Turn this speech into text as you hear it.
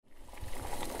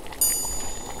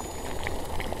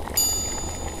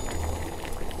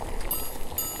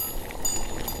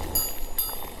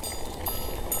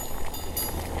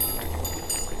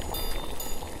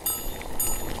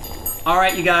All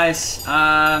right, you guys.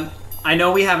 I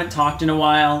know we haven't talked in a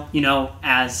while,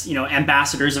 as,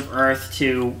 ambassadors of Earth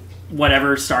to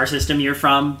whatever star system you're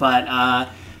from, but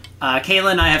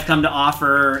Kayla and I have come to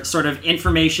offer sort of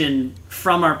information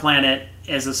from our planet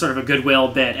as a sort of a goodwill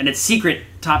bit, and it's secret,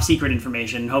 top secret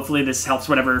information. Hopefully this helps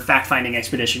whatever fact-finding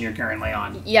expedition you're currently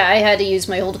on. Yeah, I had to use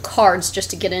my old cards just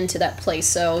to get into that place,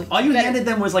 so... All you handed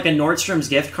them was like a Nordstrom's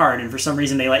gift card, and for some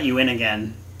reason they let you in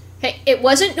again. Hey, it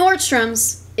wasn't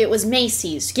Nordstrom's, it was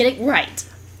Macy's. Get it right.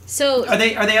 So... Are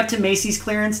they up to Macy's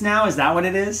clearance now? Is that what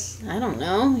it is? I don't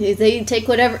know. They take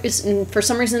whatever... For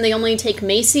some reason they only take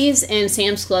Macy's and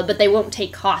Sam's Club, but they won't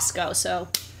take Costco, so...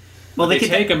 Well, they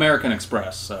take American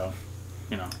Express, so...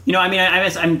 You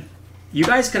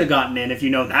guys could have gotten in if you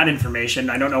know that information.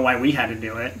 I don't know why we had to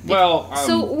do it. Well,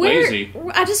 lazy.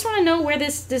 I just want to know where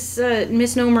this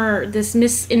misnomer, this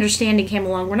misunderstanding came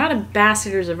along. We're not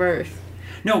ambassadors of Earth.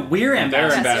 No, we're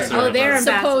ambassadors. Oh, they're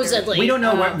ambassadors. Supposedly. We don't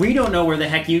know where the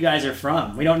heck you guys are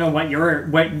from. We don't know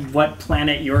what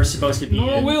planet you're supposed to be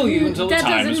Nor in. will you until the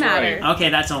time is right. Okay,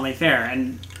 that's only fair.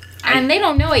 And they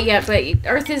don't know it yet, but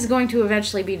Earth is going to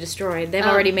eventually be destroyed. They've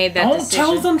already made that decision.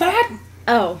 Don't tell them that.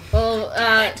 Oh. Well,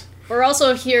 we're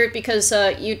also here because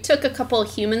you took a couple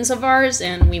of humans of ours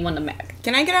and we want them back.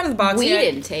 Can I get out of the box We yet?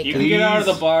 didn't take You them. can get out of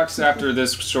the box after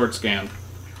this short scan.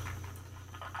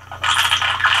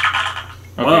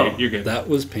 Okay, Whoa. you're good. That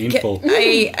was painful.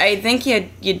 I think you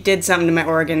did something to my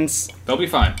organs. They'll be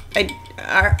fine. All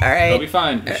right. They'll be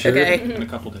fine. Sure. Okay. In a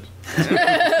couple days.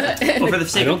 well, for the I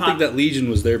sake don't of think that Legion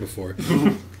was there before.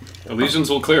 The lesions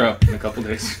will clear up in a couple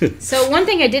days. So one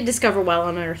thing I did discover while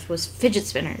on Earth was fidget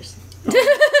spinners.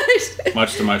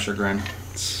 Much to my chagrin.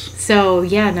 So,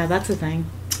 yeah, no, that's a thing.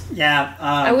 Yeah.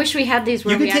 I wish we had these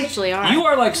where we actually are. You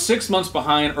are like 6 months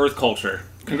behind Earth culture.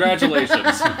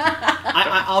 Congratulations.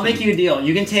 I'll make you a deal.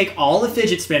 You can take all the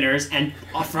fidget spinners and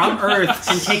from Earth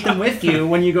and take them with you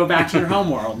when you go back to your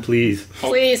homeworld. Please.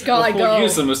 Please, God, We'll go.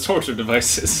 use them as torture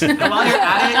devices. And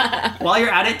while you're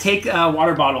at it, take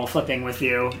water bottle flipping with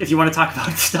you if you want to talk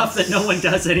about stuff that no one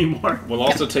does anymore. We'll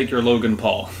also take your Logan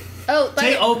Paul.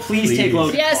 Please take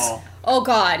Logan yes. Paul. Oh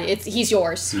God, he's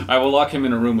yours. I will lock him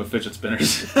in a room with fidget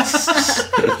spinners.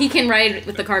 He can ride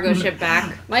with the cargo ship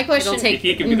back. My question... It'll take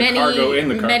He can be the cargo in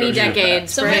the cargo many ship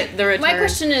decades So for my, the return. my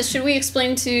question is, should we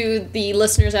explain to the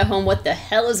listeners at home what the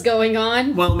hell is going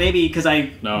on? Well, maybe, because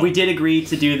we did agree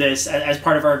to do this as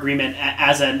part of our agreement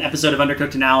as an episode of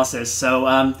Undercooked Analysis.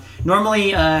 So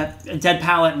normally Dead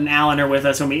Pallet and Alan are with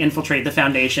us when we infiltrate the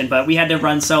Foundation, but we had to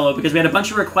run solo because we had a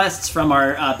bunch of requests from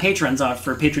our patrons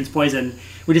for Patrons Poison.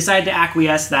 We decided to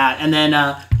acquiesce that, and then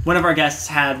one of our guests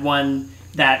had one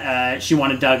that she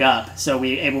wanted dug up, so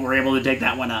we were able to dig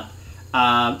that one up.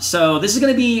 So this is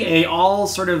going to be a all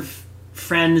sort of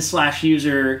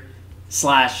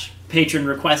friend/user/patron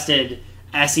requested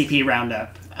SCP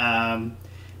Roundup.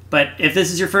 But if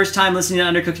this is your first time listening to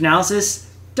Undercooked Analysis,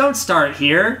 don't start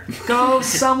here. Go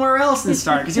somewhere else and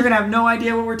start, because you're going to have no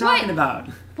idea what we're talking about.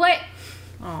 What?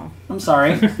 Oh. I'm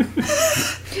sorry.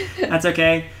 That's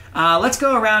okay. Let's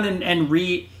go around and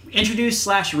reintroduce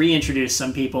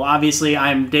some people. Obviously,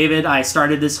 I'm David. I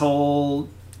started this whole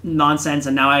nonsense,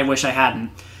 and now I wish I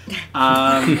hadn't.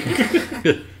 I'm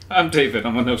David.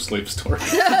 I'm a no-sleep story.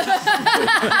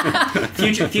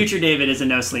 Future David is a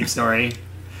no-sleep story.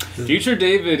 Future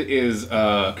David is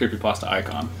a creepypasta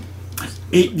icon.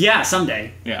 Yeah,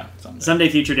 someday. Yeah, someday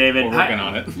Future David. We're working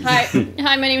on it.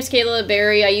 Hi, my name is Kayla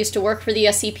Berry. I used to work for the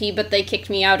SCP, but they kicked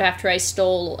me out after I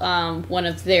stole one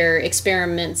of their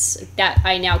experiments that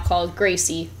I now call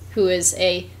Gracie, who is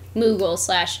a Moogle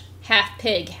 / half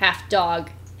pig, half dog,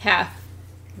 half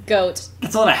goat.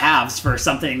 That's a lot of halves for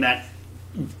something that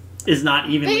is not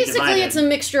evenly Basically, divided. it's a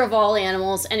mixture of all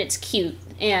animals, and it's cute.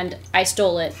 And I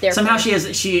stole it. Therefore. Somehow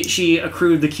she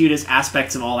accrued the cutest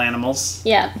aspects of all animals.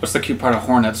 Yeah. What's the cute part of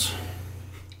hornets?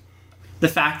 The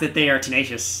fact that they are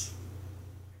tenacious.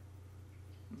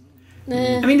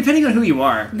 I mean, depending on who you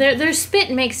are. Their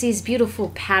spit makes these beautiful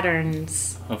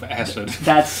patterns. Of acid.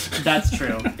 That's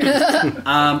true.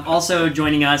 Also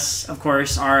joining us, of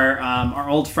course, are our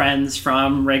old friends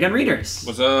from Ray Gun Readers.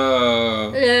 What's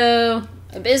up? Hello.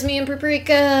 Abysme and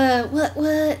Paprika.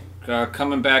 What?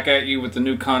 Coming back at you with the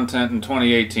new content in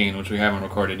 2018, which we haven't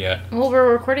recorded yet. Well,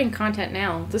 we're recording content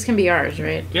now. This can be ours,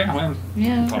 right? Yeah, well,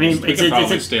 yeah. I mean, we can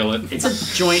probably steal it. It's a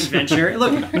joint venture.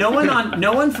 Look, no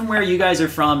one from where you guys are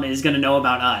from is going to know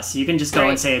about us. You can just go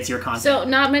and say it's your content. So,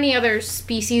 not many other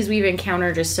species we've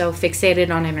encountered are so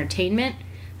fixated on entertainment.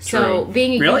 So,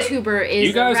 being a YouTuber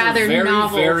is a rather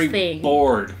novel very thing.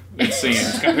 Bored, it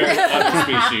seems, compared to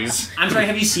other species. I'm sorry,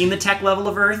 have you seen the tech level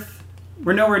of Earth?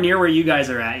 we're nowhere near where you guys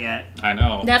are at yet. I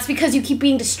know. That's because you keep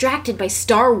being distracted by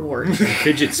Star Wars.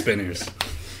 Fidget spinners.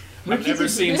 I've never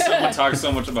seen someone talk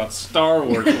so much about Star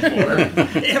Wars before.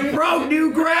 It broke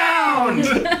new ground!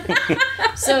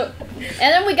 So, and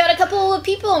then we got a couple of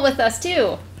people with us,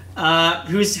 too.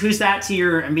 Who's that to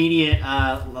your immediate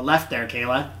left there,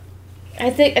 Kayla? I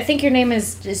think your name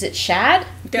is it Shad?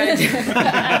 You've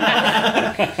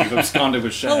absconded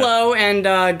with Shad. Hello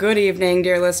and good evening,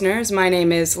 dear listeners. My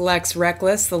name is Lex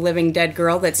Reckless, the living dead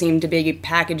girl that seemed to be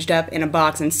packaged up in a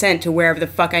box and sent to wherever the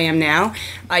fuck I am now.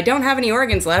 I don't have any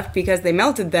organs left because they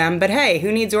melted them, but hey,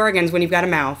 who needs organs when you've got a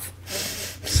mouth?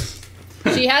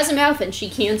 She has a mouth and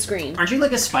she can scream. Aren't you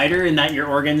like a spider in that your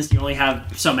organs, you only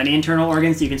have so many internal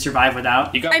organs you can survive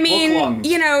without? You got I mean, book lungs.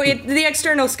 you know, the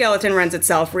external skeleton runs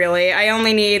itself, really. I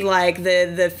only need, like,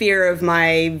 the fear of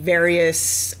my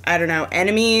various, I don't know,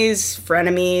 enemies,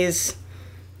 frenemies.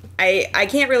 I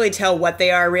can't really tell what they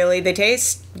are, really. They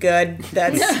taste good.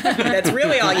 That's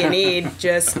really all you need.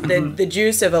 Just the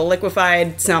juice of a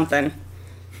liquefied something.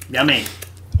 Yummy.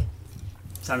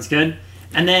 Sounds good.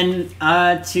 And then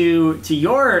to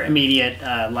your immediate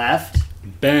left,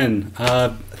 Ben, I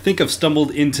think I've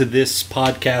stumbled into this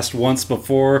podcast once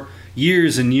before,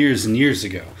 years and years and years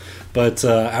ago. But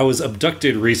I was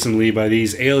abducted recently by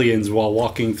these aliens while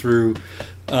walking through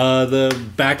the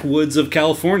backwoods of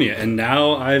California, and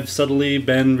now I've suddenly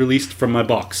been released from my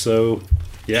box. So,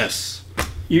 yes.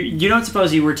 You don't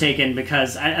suppose you were taken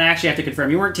because I actually have to confirm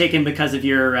you weren't taken because of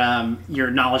your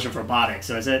knowledge of robotics.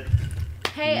 So is it?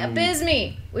 Hey,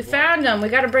 Abysme, we found him. We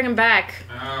got to bring him back.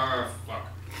 Fuck.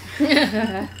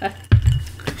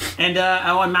 And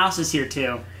and Mouse is here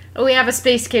too. Oh, we have a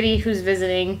space kitty who's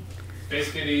visiting.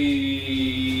 Space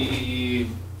Kitty.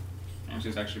 And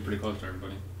she's actually pretty close to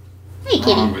everybody. Hey, What's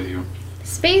wrong kitty. with you?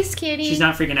 Space kitty. She's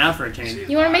not freaking out for a change.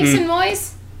 You want to make some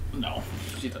noise? No,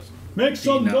 she doesn't. Make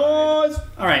some noise!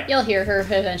 All right. You'll hear her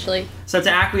eventually. So to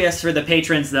acquiesce for the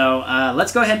patrons, though,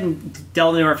 let's go ahead and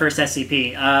delve into our first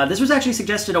SCP. This was actually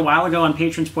suggested a while ago on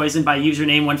Patrons Poison by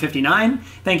username 159.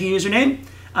 Thank you, username.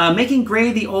 Making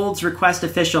Gray the Old's request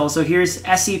official. So here's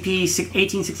SCP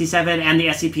 1867 and the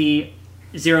SCP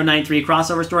 093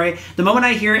 crossover story. The moment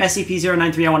I hear SCP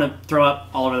 093, I want to throw up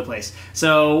all over the place.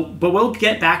 So, but we'll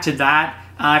get back to that.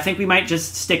 I think we might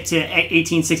just stick to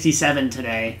 1867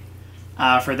 today.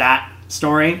 For that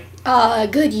story. A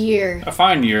good year. A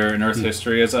fine year in Earth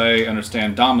history, as I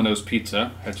understand. Domino's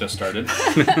Pizza had just started.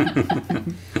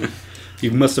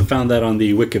 You must have found that on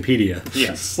the Wikipedia.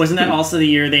 Yes. Wasn't that also the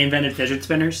year they invented fidget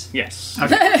spinners? Yes.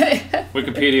 Okay.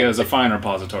 Wikipedia is a fine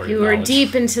repository. You of were knowledge.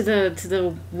 deep into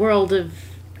the world of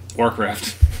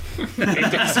Warcraft.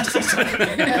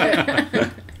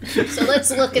 So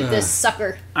let's look at this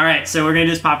sucker. All right, so we're gonna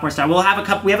do this popcorn style. We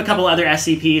have a couple other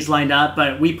SCPs lined up,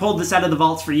 but we pulled this out of the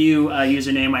vaults for you,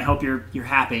 username. I hope you're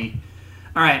happy.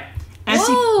 All right.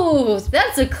 Whoa,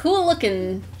 that's a cool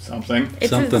looking. Something. it's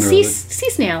Something a or sea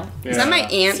other. snail. Yeah. Is that my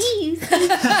aunt?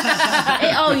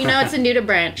 Hey, oh, you know it's a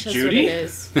nudibranch. That's Judy? what it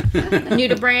is.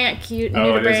 Nudibranch, cute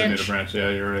Oh, it is a nudibranch. nudibranch. Yeah,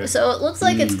 you're right. So it looks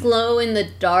like it's glow in the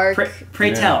dark. Pray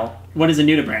Yeah. tell, what is a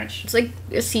nudibranch? It's like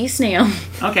a sea snail.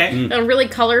 Okay. A really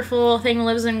colorful thing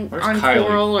lives on Where's Kylie?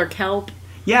 coral or kelp.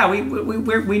 Yeah, we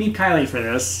need Kylie for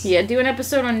this. Yeah, do an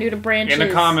episode on nudibranches. In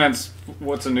the comments,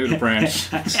 what's a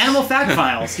nudibranch? Animal fact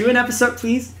files. Do an episode,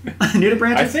 please.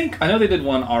 Nudibranches. I know they did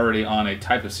one already on a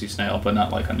type of sea snail, but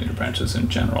not like on nudibranches in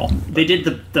general. They did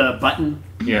the button.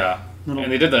 Yeah. Little-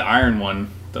 And they did the iron one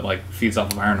that like feeds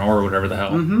off of iron ore or whatever the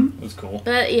hell. Mhm. It was cool.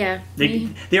 But yeah, They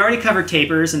already covered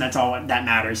tapers, and that's all that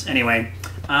matters. Anyway,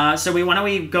 so why don't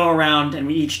we go around and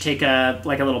we each take a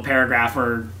little paragraph,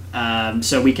 or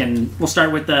so we'll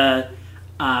start with the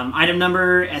item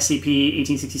number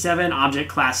SCP-1867, object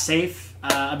class safe.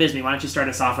 Abysme, why don't you start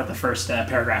us off with the first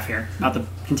paragraph here about the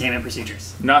containment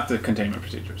procedures? Not the containment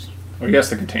procedures. Or yes,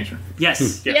 the container.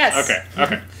 Yes. Yes.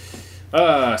 Okay.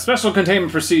 Special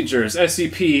containment procedures.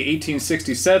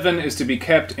 SCP-1867 is to be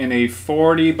kept in a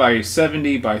 40 by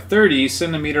 70 by 30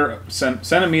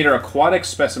 centimeter aquatic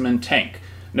specimen tank.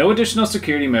 No additional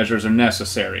security measures are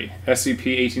necessary.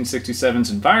 SCP-1867's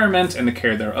environment and the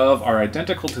care thereof are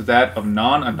identical to that of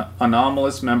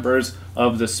non-anomalous members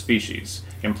of the species,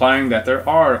 implying that there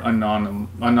are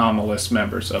anomalous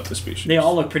members of the species. They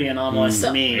all look pretty anomalous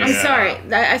to me. Yeah. I'm sorry.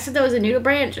 I said that was a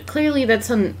nudibranch. Clearly, that's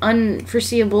an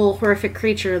unforeseeable, horrific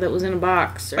creature that was in a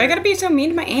box. Why you gotta be so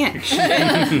mean to my aunt?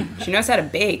 She knows how to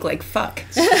bake, like fuck.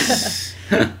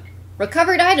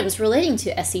 Recovered items relating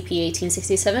to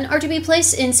SCP-1867 are to be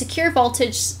placed in secure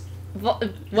voltage.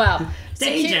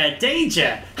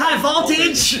 Danger! High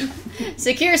voltage!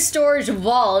 Secure storage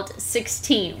vault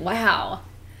 16. Wow.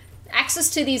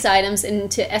 Access to these items and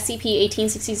to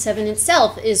SCP-1867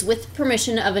 itself is with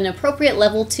permission of an appropriate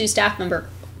Level 2 staff member.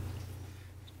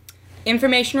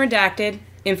 Information redacted.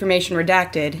 Information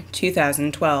redacted,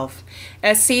 2012.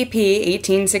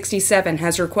 SCP-1867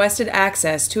 has requested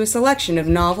access to a selection of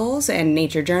novels and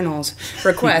nature journals.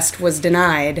 Request was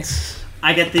denied.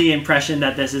 I get the impression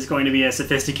that this is going to be a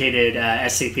sophisticated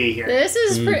SCP here. This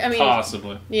is pretty... I mean...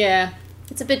 Possibly. Yeah.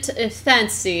 It's a bit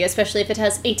fancy, especially if it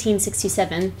has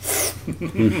 1867.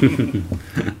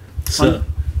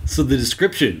 So the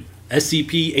description: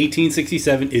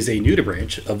 SCP-1867 is a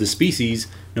nudibranch of the species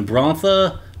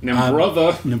Nimbrotha.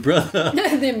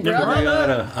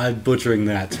 I'm butchering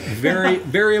that.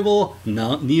 Variable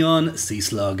neon sea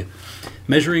slug,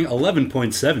 measuring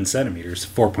 11.7 centimeters,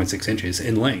 4.6 inches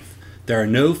in length. There are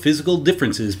no physical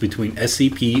differences between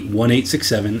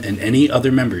SCP-1867 and any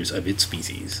other members of its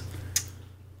species.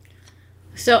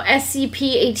 So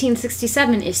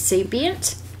SCP-1867 is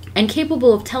sapient and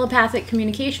capable of telepathic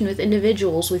communication with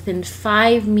individuals within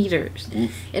 5 meters.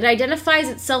 Oof. It identifies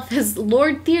itself as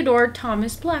Lord Theodore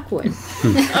Thomas Blackwood,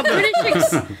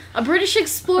 a British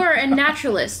explorer and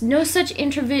naturalist. No such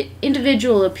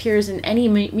individual appears in any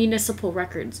municipal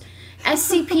records.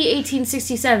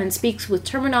 SCP-1867 speaks with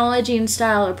terminology and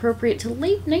style appropriate to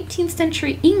late 19th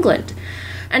century England,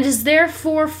 and is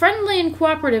therefore friendly and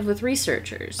cooperative with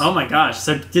researchers. Oh my gosh.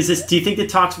 So do you think it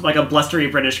talks like a blustery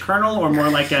British colonel, or more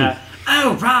like a,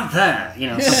 oh, rather, something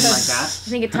like that? I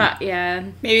think it yeah.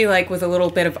 Maybe like with a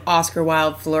little bit of Oscar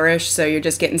Wilde flourish, so you're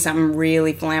just getting something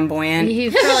really flamboyant.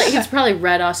 He's probably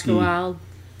read Oscar Wilde.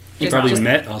 He probably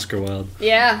met Oscar Wilde.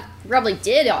 Yeah, probably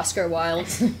did Oscar Wilde.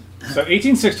 So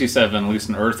 1867, at least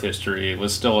in Earth history,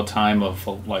 was still a time of,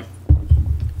 like,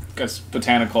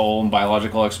 botanical and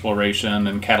biological exploration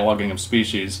and cataloging of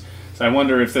species. So I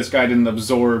wonder if this guy didn't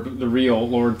absorb the real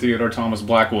Lord Theodore Thomas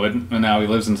Blackwood, and now he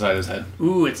lives inside his head.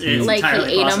 Ooh, it's like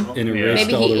entirely he ate possible. And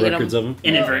erased all the records of him?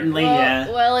 Inadvertently, yeah.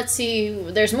 Well, let's see.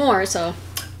 There's more, so...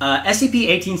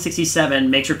 SCP-1867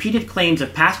 makes repeated claims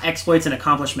of past exploits and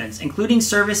accomplishments, including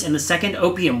service in the Second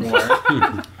Opium War,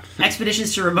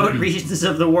 expeditions to remote regions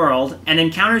of the world, and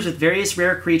encounters with various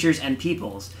rare creatures and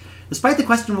peoples. Despite the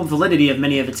questionable validity of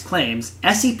many of its claims,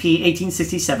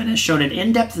 SCP-1867 has shown an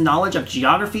in-depth knowledge of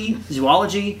geography,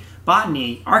 zoology,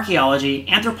 botany, archaeology,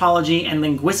 anthropology, and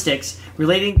linguistics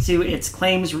relating to its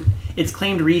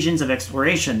claimed regions of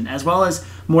exploration, as well as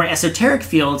more esoteric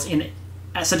fields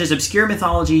such as obscure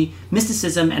mythology,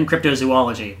 mysticism, and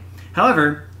cryptozoology.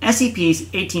 However,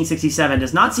 SCP-1867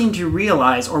 does not seem to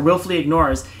realize or willfully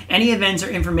ignores any events or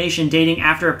information dating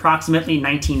after approximately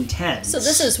 1910. So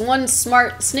this is one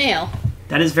smart snail.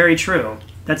 That is very true.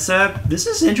 This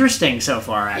is interesting so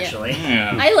far, actually.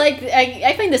 Yeah.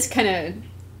 I find this kind of...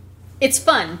 It's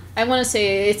fun. I want to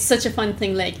say it's such a fun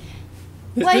thing, like...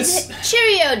 Why,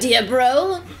 cheerio, dear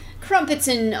bro. Crumpets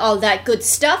and all that good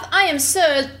stuff. I am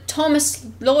Sir Thomas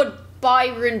Lord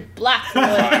Byron Blackwood.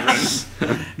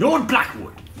 Lord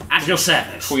Blackwood, at your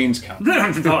service. Queen's Count.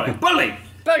 Bully!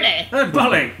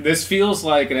 Bully! This feels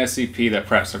like an SCP that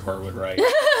Practicore would write.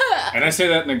 And I say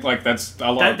that like that's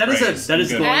a lot that of is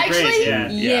glowing Actually,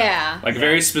 praise, yeah. Like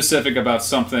very specific about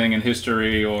something in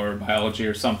history or biology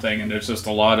or something, and there's just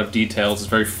a lot of details. It's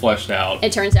very fleshed out.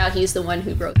 It turns out he's the one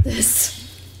who wrote this.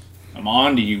 I'm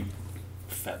on to you,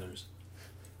 feathers.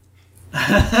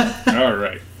 All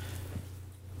right.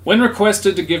 When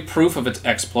requested to give proof of its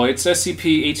exploits,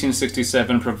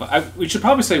 SCP-1867 we should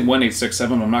probably say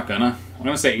 1867, but I'm not gonna. I'm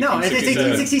gonna say 1867. No, it's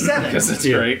 1867. Because it's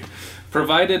great.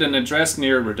 Provided an address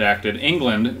near redacted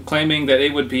England, claiming that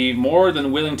it would be more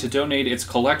than willing to donate its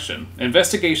collection.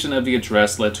 Investigation of the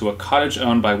address led to a cottage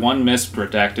owned by one Miss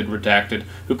Redacted,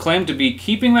 who claimed to be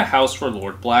keeping the house for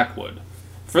Lord Blackwood.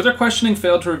 Further questioning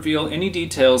failed to reveal any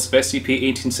details of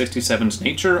SCP-1867's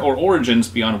nature or origins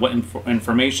beyond what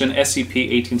information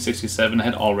SCP-1867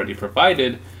 had already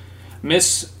provided.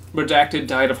 Miss Redacted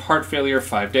died of heart failure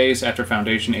 5 days after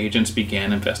Foundation agents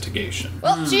began investigation.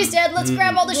 Well, she's dead. Let's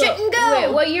grab all the shit and go. Wait,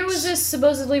 what year was this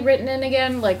supposedly written in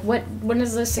again? Like, when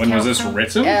is this account? When was this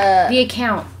written? The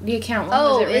account. When was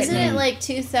it written? Isn't it like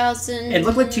 2000? It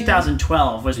looked like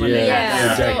 2012 was when they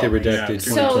had that. Redacted.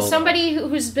 So somebody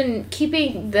who's been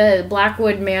keeping the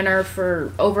Blackwood Manor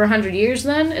for over 100 years.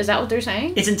 Then is that what they're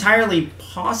saying? It's entirely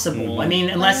possible. I mean,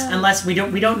 unless we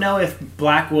don't know if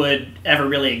Blackwood ever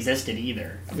really existed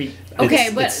either. But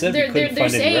they're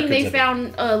saying they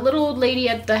found a little old lady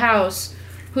at the house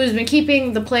who's been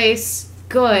keeping the place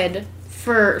good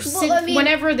for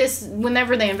whenever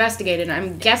they investigated.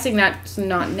 I'm guessing that's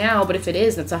not now, but if it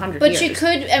is, that's 100 years. But you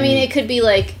could, it could be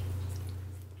like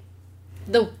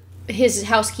his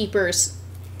housekeeper's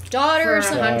daughter or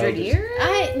something. 100 years?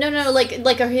 No,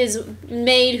 like his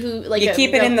maid who like You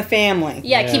keep it in the family.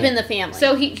 Yeah, keep it in the family.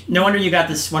 So he. No wonder you got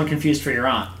this one confused for your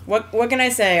aunt. What can I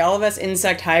say? All of us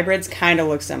insect hybrids kind of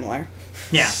look similar.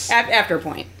 Yeah. After a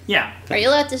point. Yeah. Are you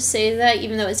allowed to say that,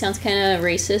 even though it sounds kind of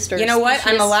racist? Or You know what?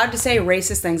 specious? I'm allowed to say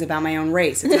racist things about my own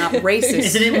race. It's not racist.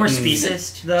 Isn't it more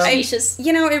speciest, though? Specious.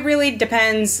 You know, it really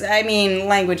depends. I mean,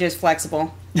 language is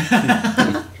flexible.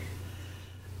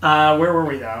 Where were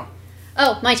we, though?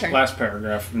 Oh, my turn. Last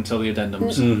paragraph until the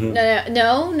addendums.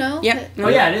 No. Yep. Oh,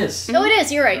 yeah, it is. Oh, it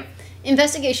is. You're right.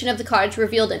 Investigation of the cottage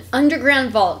revealed an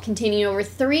underground vault containing over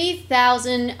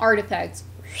 3,000 artifacts.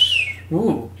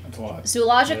 Ooh. That's a lot.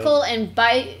 Zoological and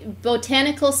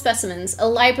botanical specimens, a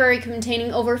library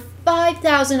containing over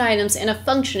 5,000 items, and a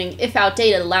functioning, if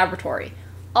outdated, laboratory.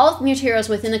 All of the materials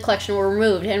within the collection were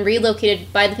removed and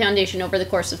relocated by the Foundation over the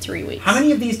course of 3 weeks. How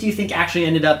many of these do you think actually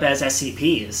ended up as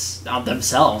SCPs of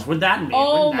themselves? Would that be?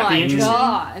 Oh wouldn't that be my interesting?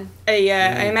 god.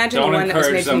 Yeah, I imagine Don't the one that was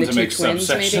encourage making them the to two make twins,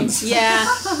 maybe. subsections. Yeah.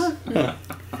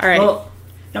 All right. Well,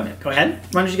 no, go ahead.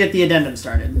 Why don't you get the addendum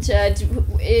started? That's a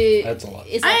lot.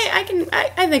 I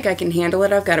think I can handle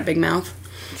it. I've got a big mouth.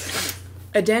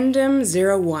 Addendum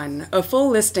 01. A full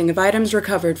listing of items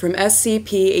recovered from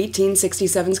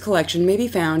SCP-1867's collection may be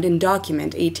found in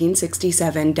Document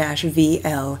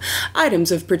 1867-VL.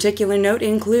 Items of particular note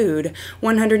include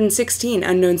 116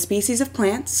 unknown species of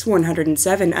plants,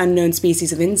 107 unknown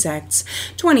species of insects,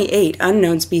 28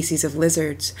 unknown species of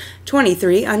lizards,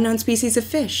 23 unknown species of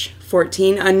fish,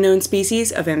 14 unknown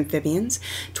species of amphibians,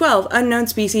 12 unknown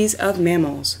species of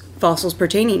mammals, fossils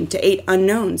pertaining to 8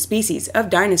 unknown species of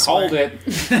dinosaur. Hold it.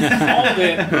 Hold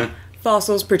it.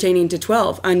 Fossils pertaining to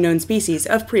 12 unknown species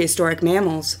of prehistoric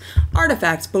mammals.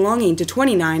 Artifacts belonging to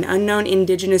 29 unknown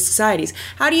indigenous societies.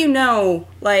 How do you know,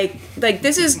 like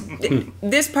this is,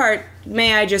 this part,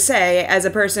 may I just say, as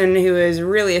a person who is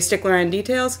really a stickler on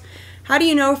details, how do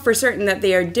you know for certain that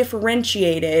they are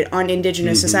differentiated on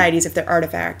indigenous societies if they're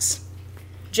artifacts?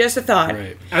 Just a thought.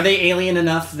 Right. Are they alien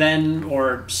enough then,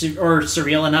 or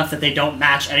surreal enough that they don't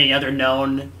match any other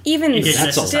known Even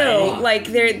indigenous still, society? like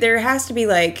there has to be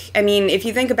like, I mean, if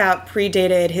you think about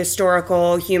predated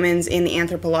historical humans in the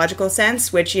anthropological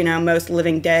sense, which most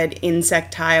living dead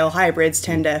insectile hybrids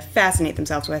tend to fascinate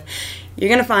themselves with, you're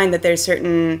going to find that there's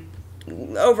certain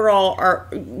overall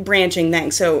branching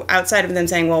things. So outside of them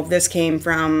saying, well, this came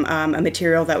from a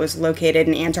material that was located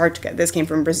in Antarctica, this came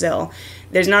from Brazil,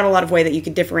 there's not a lot of way that you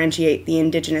could differentiate the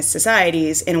indigenous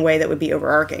societies in a way that would be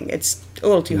overarching. It's a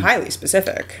little too highly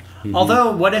specific.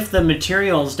 Although, what if the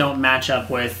materials don't match up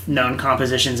with known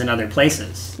compositions in other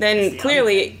places? Then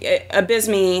clearly,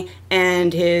 Abysme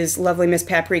and his lovely Miss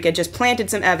Paprika just planted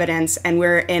some evidence, and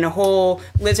we're in a whole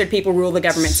lizard people rule the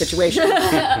government situation.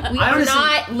 We are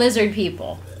not lizard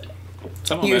people.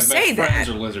 Some of You my say best friends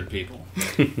that. are lizard people.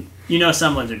 You know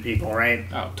some lizard people, right?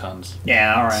 Oh, tons.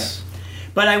 Yeah, alright.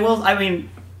 But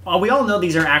we all know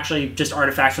these are actually just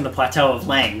artifacts from the Plateau of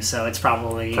Lang, so it's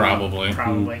probably...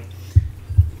 Probably.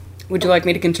 Would you like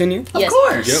me to continue? Of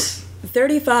course!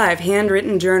 35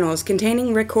 handwritten journals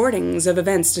containing recordings of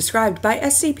events described by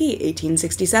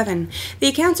SCP-1867. The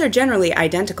accounts are generally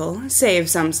identical, save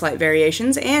some slight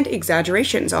variations and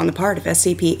exaggerations on the part of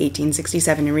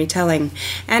SCP-1867 in retelling,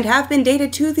 and have been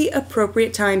dated to the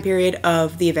appropriate time period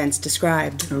of the events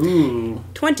described. Ooh.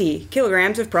 20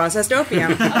 kilograms of processed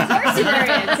opium. Of course there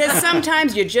is. Because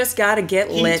sometimes you just gotta get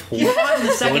lit. He won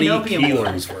the second 20 opium war.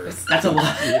 kilos worth. That's a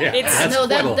lot. Yeah, It's-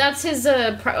 That's his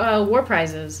war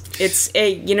prizes. It's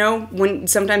when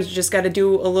sometimes you just got to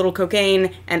do a little cocaine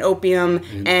and opium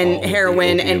and all the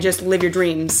heroin opium. and just live your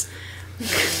dreams.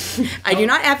 I do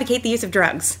not advocate the use of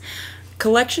drugs.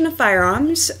 Collection of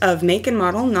firearms of make and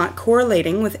model not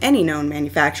correlating with any known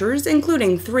manufacturers,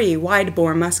 including 3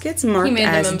 wide-bore muskets marked made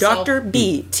them as himself. Dr.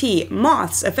 B.T.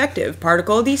 Moth's effective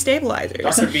particle destabilizers.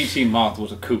 Dr. B.T. Moth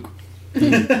was a kook.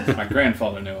 My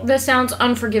grandfather knew him. That sounds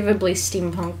unforgivably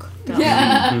steampunk.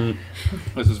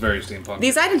 This is very steampunk.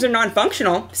 These items are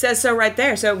non-functional. Says so right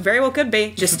there. So very well could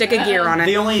be. Just stick a gear on it.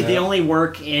 The only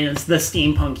work is the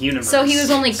steampunk universe. So he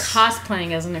was only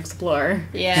cosplaying as an explorer.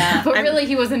 Yeah. But really,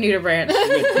 he was a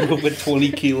nudibranch. With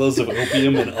 20 kilos of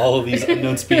opium and all of these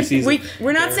unknown species.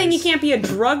 We're not saying you can't be a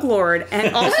drug lord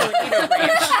and also a needle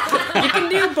branch. You can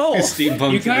do both. Steampunk You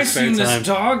in his guys spare seen this time.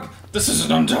 dog? This is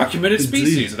an undocumented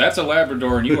species. That's a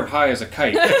Labrador, and you were high as a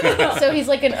kite. So he's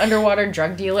like an underwater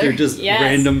drug dealer. They're just Yes.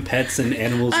 random pets and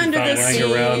animals you Under find the lying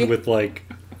sea. around with like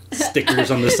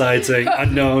stickers on the side saying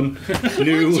unknown, Would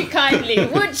you new. kindly,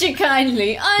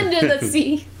 under the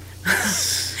sea,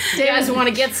 Do you guys want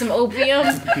to get some opium?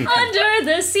 under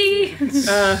the sea.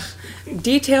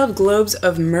 Detailed globes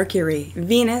of Mercury,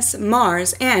 Venus,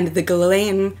 Mars, and the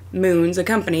Galilean moons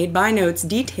accompanied by notes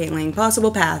detailing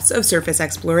possible paths of surface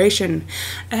exploration.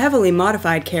 A heavily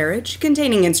modified carriage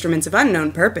containing instruments of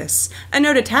unknown purpose. A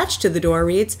note attached to the door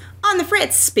reads, "On the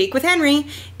Fritz, speak with Henry,"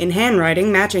 in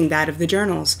handwriting matching that of the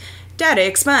journals. Data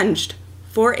expunged.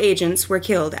 4 agents were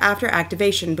killed after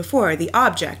activation before the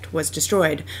object was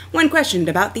destroyed. When questioned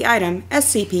about the item,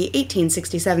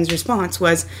 SCP-1867's response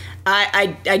was,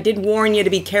 I did warn you to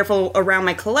be careful around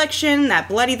my collection. That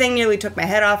bloody thing nearly took my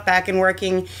head off back in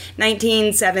working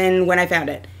 1907 when I found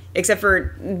it. Except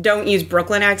for don't use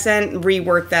Brooklyn accent,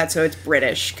 rework that so it's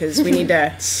British, because we need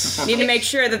to make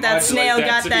sure that snail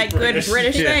got that good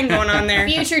British thing going on there.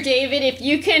 Future David, if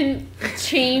you can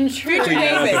change her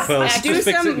David,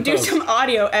 do some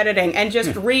audio editing and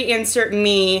just reinsert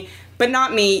me, but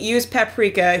not me. Use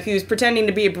Paprika, who's pretending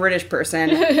to be a British person.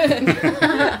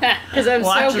 Because I'm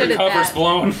so good at that.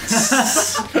 Blown.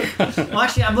 Well,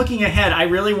 actually, I'm looking ahead. I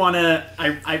really want to.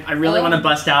 I really want to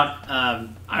bust out.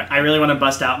 I really want to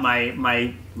bust out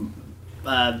my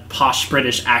posh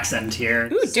British accent here.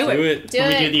 Ooh, do it. When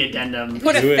we do the addendum.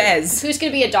 Put a fez. Who's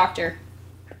going to be a doctor?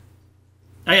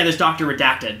 Oh yeah, there's Dr.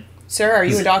 Redacted. Sir, are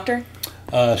you a doctor?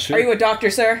 Sure. Are you a doctor,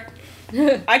 sir?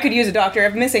 I could use a doctor.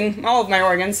 I'm missing all of my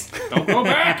organs. Don't go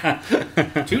back.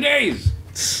 2 days.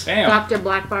 Damn. Dr.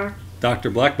 Blackbar.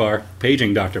 Dr. Blackbar,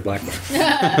 paging Dr. Blackbar.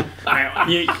 All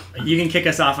right, you can kick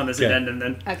us off on this addendum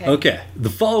then. Okay. The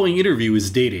following interview is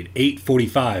dated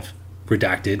 8:45.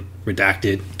 Redacted,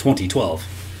 2012.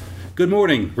 Good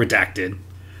morning, Redacted.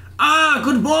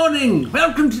 Good morning.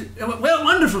 Welcome to... Well,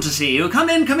 wonderful to see you. Come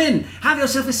in. Have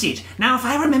yourself a seat. Now, if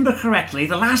I remember correctly,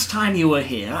 the last time you were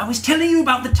here, I was telling you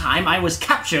about the time I was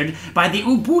captured by the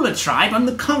Ubula tribe on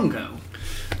the Congo.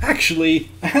 Actually,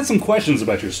 I had some questions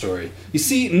about your story. You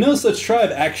see, no such tribe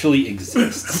actually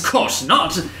exists. Of course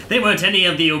not. There weren't any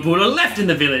of the Ubula left in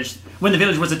the village when the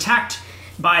village was attacked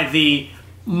by the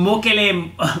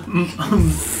Mokele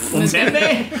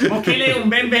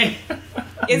Umbembe.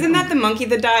 Isn't that the monkey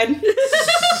that died?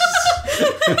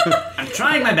 I'm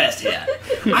trying my best here.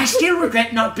 I still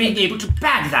regret not being able to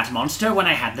bag that monster when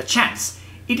I had the chance.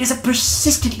 It is a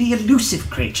persistently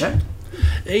elusive creature.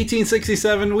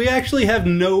 1867, we actually have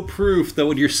no proof that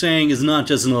what you're saying is not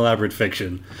just an elaborate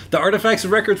fiction. The artifacts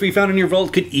and records we found in your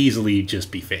vault could easily just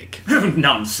be fake.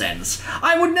 Nonsense.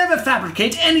 I would never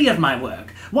fabricate any of my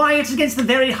work. Why, it's against the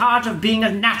very heart of being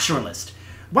a naturalist.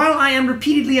 While I am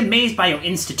repeatedly amazed by your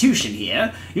institution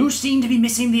here, you seem to be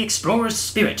missing the explorer's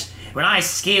spirit. When I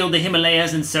scaled the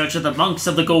Himalayas in search of the monks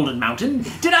of the Golden Mountain,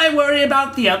 did I worry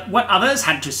about what others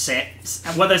had to say?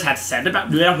 What others had said about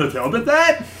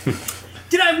that?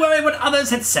 Did I worry what others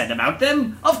had said about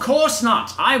them? Of course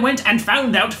not. I went and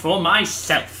found out for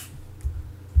myself.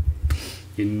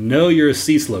 You know you're a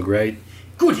sea slug, right?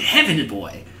 Good heaven,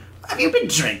 boy. Have you been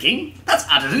drinking? That's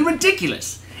utterly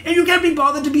ridiculous. If you can't be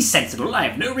bothered to be sensible, I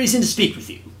have no reason to speak with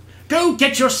you. Go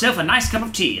get yourself a nice cup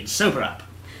of tea and sober up.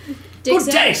 Dick's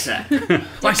Good day, sir.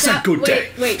 I said good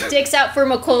day. Wait, Dick's out for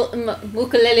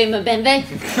Mukulele Mbembe.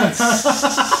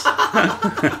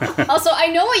 Also, I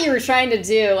know what you were trying to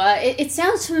do. It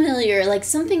sounds familiar, like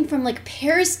something from like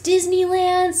Paris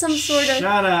Disneyland, some sort of...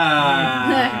 Shut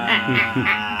up.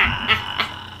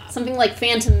 Something like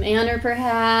Phantom Manor,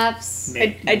 perhaps.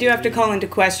 I do have to call into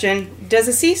question, does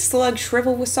a sea slug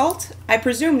shrivel with salt? I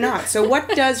presume not. So what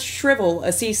does shrivel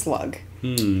a sea slug?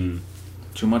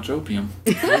 Too much opium.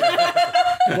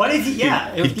 What if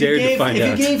if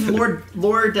you gave Lord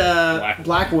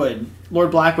Blackwood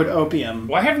opium?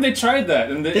 Why haven't they tried that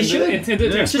in the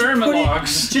experiment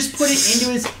logs? Just put it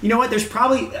into his. You know what?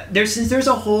 Since there's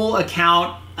a whole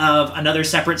account of another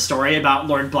separate story about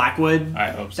Lord Blackwood.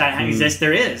 I hope so. That exists.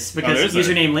 There is because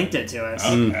username linked it to us.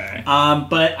 Okay.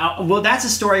 But that's a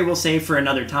story we'll save for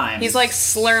another time. He's like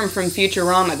Slurm from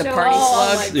Futurama, the party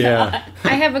slug. Yeah.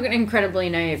 I have an incredibly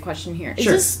naive question here. Is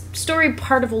Sure. this story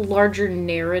part of a larger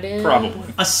narrative? Probably.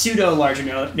 A pseudo larger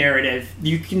narrative.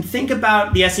 You can think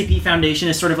about the SCP Foundation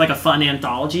as sort of like a fun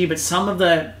anthology, but some of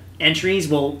the entries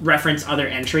will reference other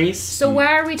entries. So why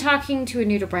are we talking to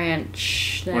Anita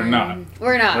Branch then? We're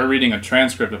not. We're reading a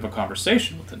transcript of a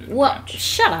conversation with Anita Well, Branch.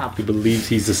 shut up. Who believes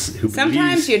he's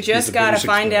Sometimes you just gotta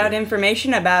find out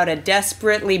information about a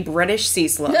desperately British sea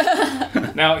slug.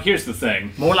 Now, here's the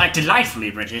thing. More like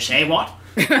delightfully British, eh? What?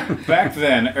 Back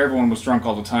then, everyone was drunk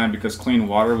all the time because clean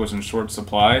water was in short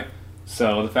supply.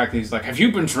 So the fact that he's like, have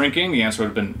you been drinking? The answer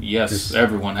would have been, yes,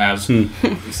 everyone has.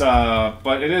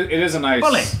 But it is a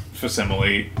nice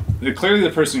facsimile. Clearly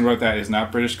the person who wrote that is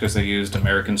not British because they used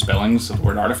American spellings of the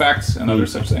word artifacts and other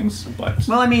such things. But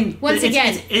Well, I mean, Once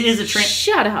again, it is a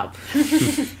Shut up.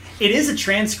 It is a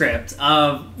transcript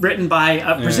written by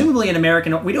presumably an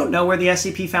American. We don't know where the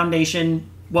SCP Foundation.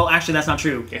 Well, actually, that's not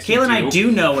true. Yes, Kayla and I do.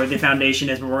 do know where the Foundation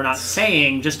is, but we're not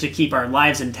saying just to keep our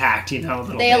lives intact. You know, a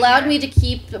little They bit allowed here. me to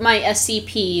keep my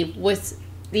SCP with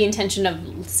the intention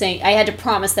of saying I had to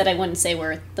promise that I wouldn't say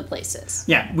where the place is.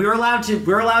 Yeah, we were allowed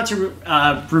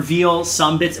to reveal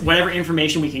some bits, whatever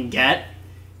information we can get,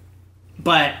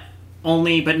 but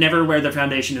never where the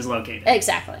Foundation is located.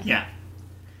 Exactly. Yeah.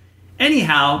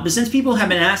 Anyhow, but since people have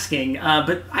been asking,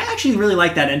 but I actually really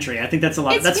like that entry. I think that's a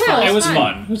lot. It's That's real. fun. It was fun.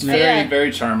 fun. It was very, Yeah.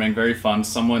 very charming, very fun.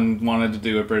 Someone wanted to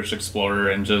do a British explorer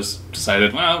and just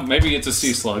decided, well, maybe it's a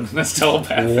sea slug. That's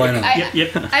telepathic. Why not?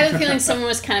 Yep. I have a feeling someone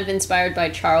was kind of inspired by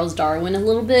Charles Darwin a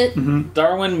little bit.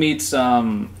 Darwin meets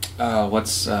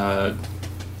what's that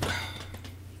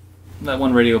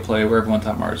one radio play where everyone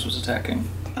thought Mars was attacking?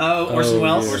 Oh, Orson Oh,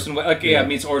 Welles. yeah.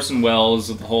 Meets Orson Welles,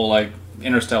 the whole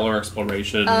interstellar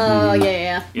exploration. Oh,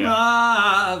 yeah.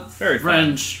 Ah, Very fun.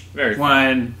 French Very fun.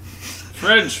 wine.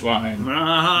 French wine.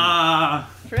 Ah.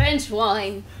 French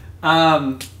wine.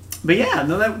 But yeah,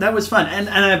 no, that was fun, and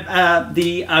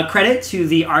the credit to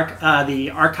the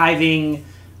archiving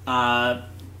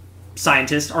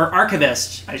scientist or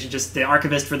archivist. The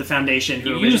archivist for the Foundation.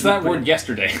 Who You used that originally word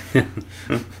yesterday.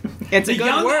 It's a the good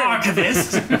young word.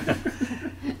 archivist.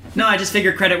 No, I just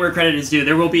figured credit where credit is due.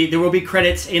 There will be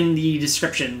credits in the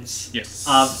descriptions Yes.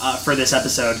 for this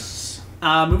episode.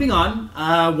 Moving on,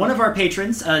 one of our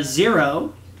patrons,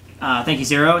 Zero, thank you,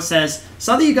 Zero, says,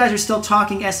 saw that you guys are still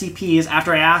talking SCPs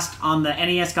after I asked on the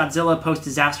NES Godzilla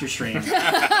post-disaster stream.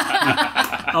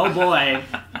 Oh boy.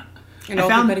 And I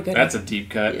found- That's a deep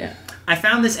cut. Yeah. I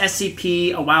found this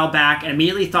SCP a while back and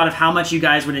immediately thought of how much you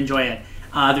guys would enjoy it.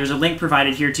 There's a link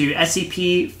provided here to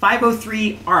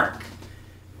SCP-503 ARC.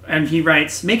 And he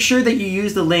writes, make sure that you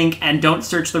use the link and don't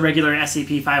search the regular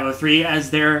SCP-503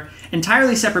 as they're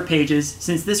entirely separate pages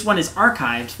since this one is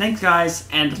archived. Thanks, guys,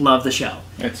 and love the show.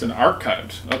 It's an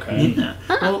archived. Okay. Yeah.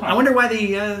 Well, I wonder why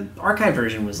the archive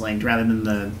version was linked rather than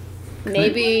the...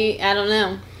 Maybe, I don't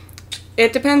know.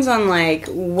 It depends on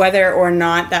whether or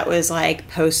not that was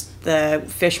post the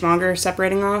fishmonger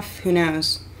separating off. Who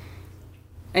knows?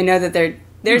 I know that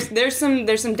there's some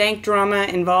dank drama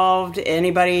involved.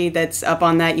 Anybody that's up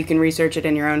on that, you can research it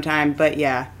in your own time. But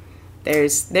yeah,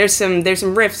 there's some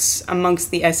rifts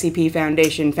amongst the SCP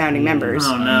Foundation founding members.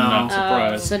 Oh, I'm no. not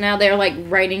surprised. So now they're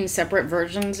writing separate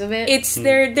versions of it. It's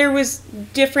there was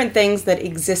different things that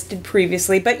existed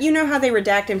previously, but you know how they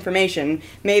redact information.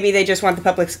 Maybe they just want the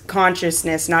public's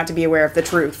consciousness not to be aware of the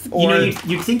truth. Or You know,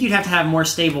 you'd think you'd have to have more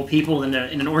stable people in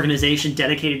an organization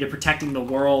dedicated to protecting the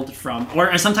world from,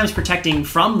 or sometimes protecting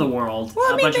from the world,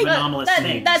 Well, I a mean, bunch of they- anomalous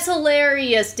things. That's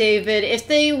hilarious, David. If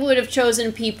they would have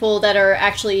chosen people that are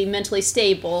actually mentally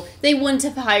stable, they wouldn't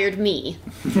have hired me.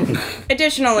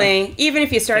 additionally, even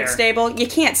if you start Fair. stable, you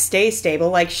can't stay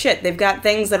stable. Shit, they've got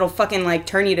things that'll fucking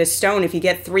turn you to stone if you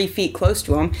get 3 feet close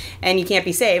to them, and you can't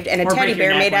be saved. And a Or teddy break your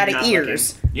bear neck made out when of you're not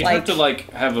ears. You have to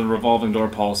have a revolving door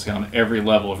policy on every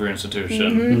level of your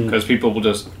institution because people will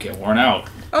just get worn out.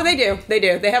 Oh, they do.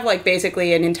 They have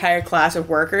basically an entire class of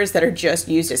workers that are just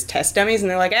used as test dummies,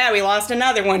 and they're like, we lost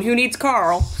another one. Who needs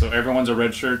Carl? So everyone's a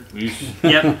red shirt.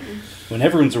 Yep. When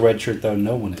everyone's a red shirt, though,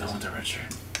 no one is. Everyone's a red shirt.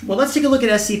 Well, let's take a look at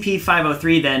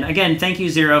SCP-503 then. Again, thank you,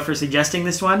 Zero, for suggesting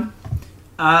this one.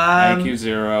 Thank you,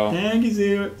 Zero. Thank you,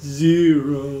 Zero.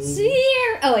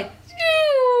 Zero. Oh, wait.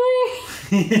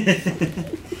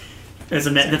 That's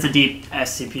a deep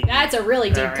SCP. That's a really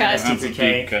deep Alright, cut. That's a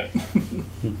Okay. deep cut.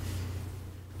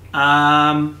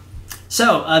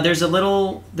 So there's a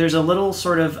little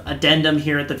sort of addendum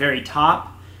here at the very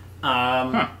top.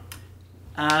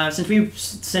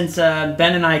 Since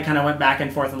Ben and I kind of went back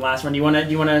and forth in the last one, you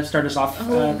wanna start us off,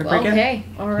 Paprika? Okay,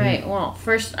 all right. Well,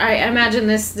 first, I imagine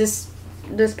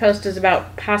this post is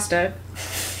about pasta.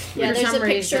 Yeah, For there's some a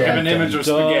reason. picture. Have an image of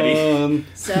spaghetti. Dun.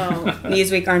 So,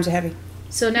 Knees weak, arms are heavy.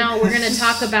 so now we're going to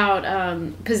talk about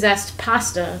possessed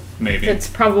pasta. Maybe. That's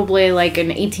probably an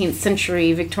 18th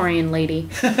century Victorian lady.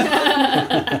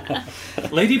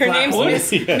 Lady Her name's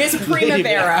Blackwood. Miss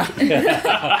Primavera.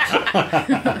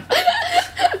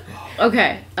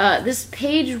 Okay, this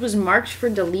page was marked for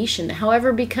deletion.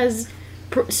 However, because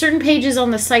certain pages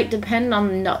on the site depend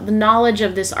on the knowledge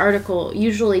of this article,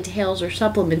 usually tales or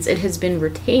supplements, it has been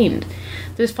retained.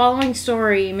 This following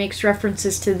story makes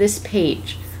references to this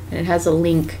page, and it has a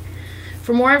link.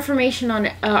 For more information on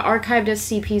archived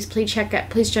SCPs, please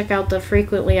check out the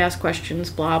frequently asked questions,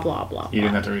 blah, blah, blah, You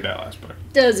didn't blah. have to read that last part.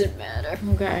 Doesn't matter.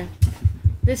 Okay.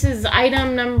 This is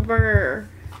item number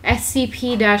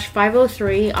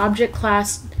SCP-503, object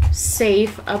class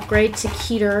safe, upgrade to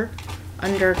Keter,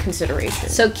 under consideration.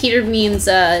 So keter means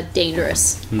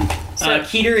dangerous.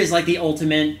 Keter is like the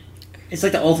ultimate. It's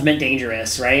like the ultimate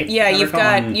dangerous, right? Yeah,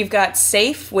 you've got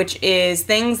safe, which is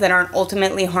things that aren't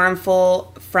ultimately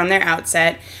harmful from their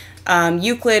outset.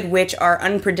 Euclid, which are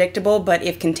unpredictable, but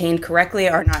if contained correctly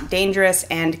are not dangerous,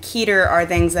 and Keter are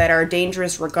things that are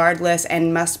dangerous regardless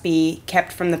and must be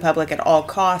kept from the public at all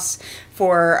costs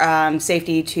for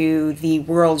safety to the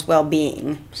world's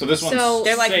well-being. So this one's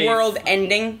they're like safe.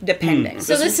 world-ending, depending.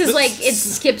 So this is like, it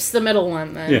skips the middle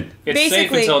one then. Yeah. It's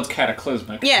basically- safe until it's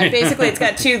cataclysmic. Yeah, basically it's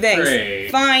got two things. Great.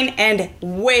 Fine and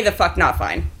way the fuck not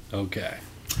fine. Okay.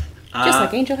 Just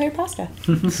like angel hair pasta.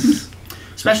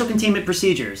 Special containment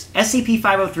procedures.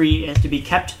 SCP-503 is to be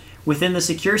kept within the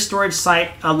secure storage site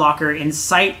locker in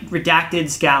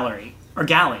Site-Redacted's galley.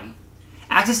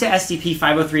 Access to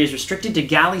SCP-503 is restricted to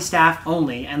galley staff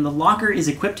only, and the locker is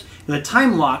equipped with a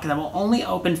time lock that will only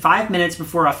open 5 minutes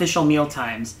before official meal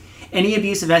times. Any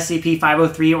abuse of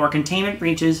SCP-503 or containment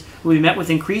breaches will be met with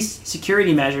increased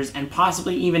security measures and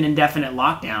possibly even indefinite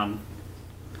lockdown.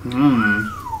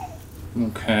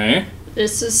 Okay.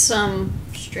 This is some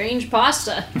strange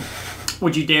pasta.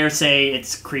 Would you dare say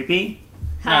it's creepy?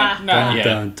 Not yet.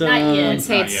 Dun, dun. Not yet. I'd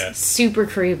say Not it's yet. super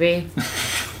creepy.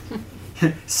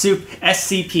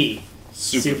 SCP.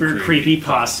 Super creepy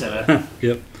pasta.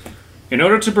 Yep. In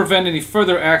order to prevent any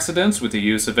further accidents with the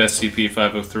use of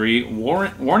SCP-503,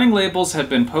 warning labels have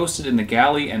been posted in the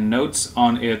galley, and notes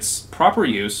on its proper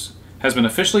use has been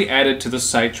officially added to the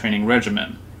site training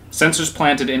regimen. Sensors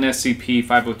planted in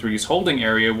SCP-503's holding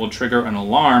area will trigger an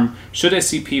alarm should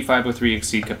SCP-503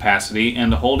 exceed capacity, and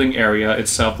the holding area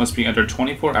itself must be under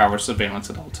 24-hour surveillance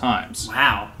at all times.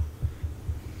 Wow.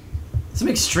 Some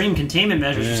extreme containment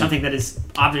measures for something that is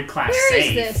object class Where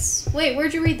safe. is this? Wait,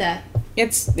 where'd you read that?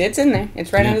 It's in there.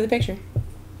 It's right Yeah. under the picture.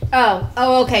 Oh,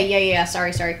 okay, yeah,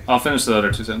 sorry. I'll finish the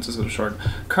other two sentences that are short.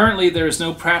 Currently, there is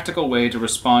no practical way to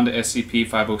respond to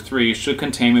SCP-503 should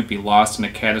containment be lost in a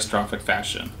catastrophic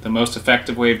fashion. The most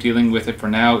effective way of dealing with it for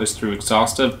now is through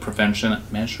exhaustive prevention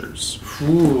measures.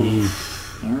 Ooh.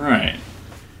 Alright.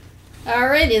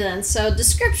 Alrighty then, so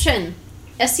description.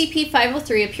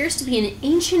 SCP-503 appears to be an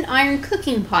ancient iron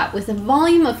cooking pot with a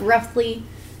volume of roughly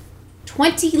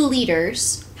 20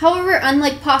 liters. However,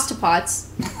 unlike pasta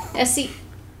pots,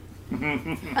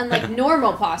 unlike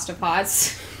normal pasta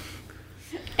pots,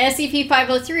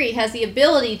 SCP-503 has the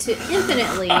ability to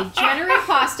infinitely generate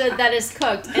pasta that is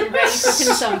cooked and ready for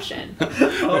consumption.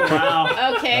 Oh,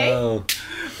 wow. Okay? Oh.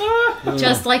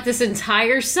 Just like this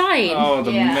entire site. Oh,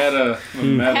 the Yeah. meta. The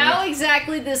meta. How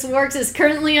exactly this works is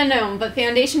currently unknown, but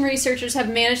Foundation researchers have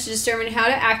managed to determine how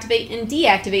to activate and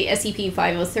deactivate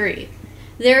SCP-503.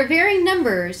 There are varying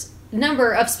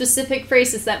number of specific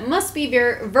phrases that must be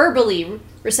verbally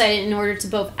recited in order to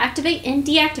both activate and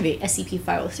deactivate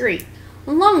SCP-503,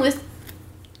 along with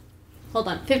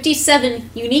 57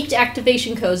 unique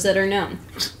activation codes that are known.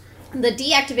 The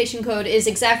deactivation code is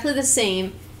exactly the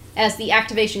same as the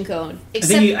activation code,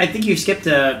 except... I think you skipped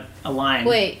a line.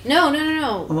 Wait, no.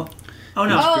 Oh,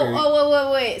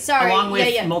 no. Wait, sorry. Along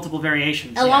with multiple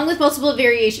variations. Along with multiple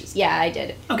variations. Yeah, I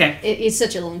did. Okay. It's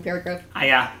such a long paragraph.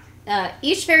 Yeah.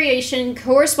 Each variation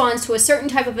corresponds to a certain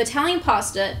type of Italian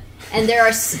pasta, and there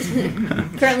are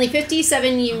currently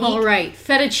 57 unique... All right,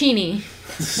 fettuccine.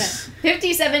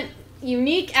 57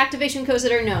 unique activation codes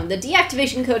that are known. The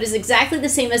deactivation code is exactly the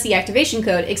same as the activation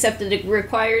code, except that it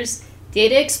requires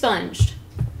data expunged.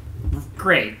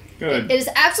 Great. Good. It is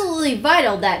absolutely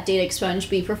vital that data expunge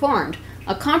be performed.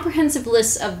 A comprehensive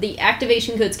list of the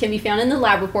activation codes can be found in the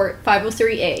lab report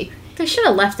 503A. They should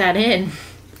have left that in.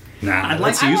 Nah,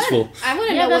 that's useful. I want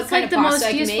to Yeah, know what that's kind like of the pasta most I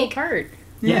can useful make. part.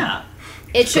 Yeah.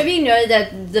 It should be noted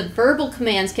that the verbal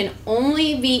commands can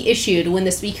only be issued when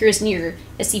the speaker is near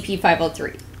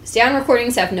SCP-503. Sound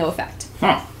recordings have no effect.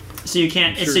 Huh. So you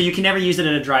can't. Sure. So you can never use it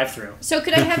at a drive-through. So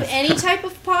could I have any type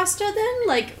of pasta then?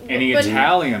 Like Any but-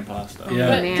 Italian pasta? Yeah,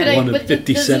 but man. could I, one of but does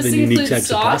 57 this unique include types of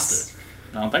sauce? pasta.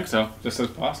 I don't think so. Just says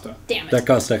pasta. Damn it. That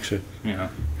costs extra. Yeah.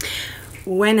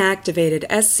 When activated,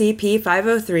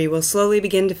 SCP-503 will slowly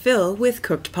begin to fill with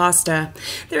cooked pasta.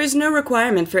 There is no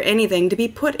requirement for anything to be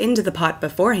put into the pot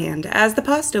beforehand, as the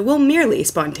pasta will merely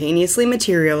spontaneously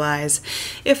materialize.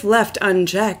 If left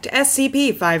unchecked,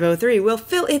 SCP-503 will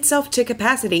fill itself to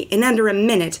capacity in under a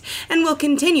minute and will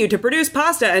continue to produce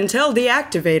pasta until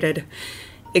deactivated.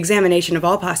 Examination of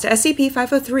all pasta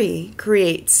SCP-503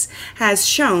 creates has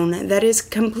shown that is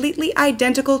completely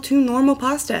identical to normal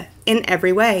pasta in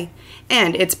every way,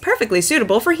 and it's perfectly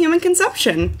suitable for human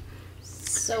consumption.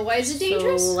 So why is it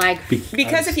dangerous? So, like,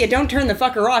 Because if you don't turn the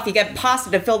fucker off, you get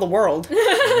pasta to fill the world.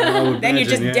 Then you're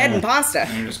just dead in pasta.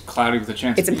 And you're just cloudy with a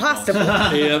chance. It's to be impossible.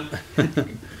 Yep.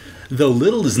 Though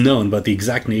little is known about the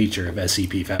exact nature of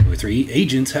SCP-503,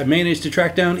 agents have managed to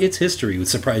track down its history with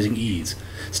surprising ease.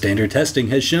 Standard testing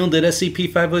has shown that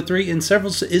SCP-503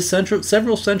 is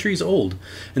several centuries old,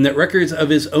 and that records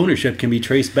of its ownership can be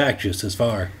traced back just as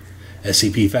far.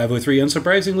 SCP-503,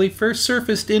 unsurprisingly, first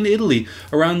surfaced in Italy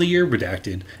around the year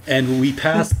redacted, and we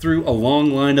passed through a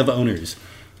long line of owners.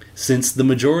 Since the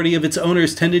majority of its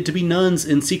owners tended to be nuns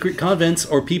in secret convents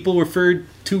or people referred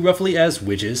to roughly as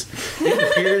witches,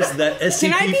 it appears that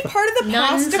SCP... Can I be part of the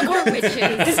nuns pasta or cult? witches?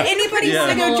 Does anybody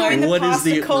want to go join the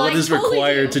pasta cult? What is I totally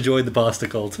required do. to join the pasta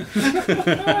cult? No,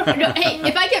 hey,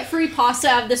 if I get free pasta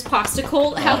out of this pasta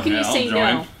cult, how can you I'll say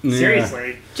join. no?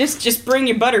 Seriously. Just bring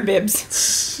your butter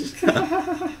bibs.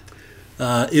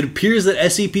 It appears that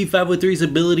SCP-503's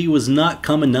ability was not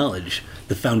common knowledge.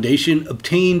 The Foundation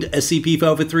obtained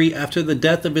SCP-503 after the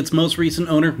death of its most recent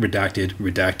owner,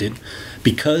 redacted.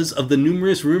 Because of the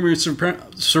numerous rumors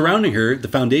surrounding her, the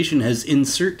Foundation has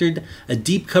inserted a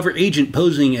deep cover agent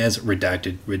posing as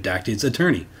redacted's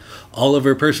attorney. All of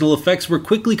her personal effects were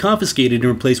quickly confiscated and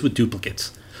replaced with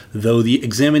duplicates. Though the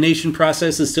examination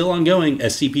process is still ongoing,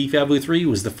 SCP-503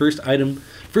 was the first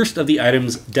of the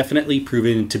items definitely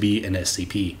proven to be an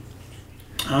SCP.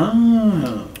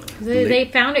 Oh. They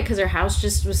found it because her house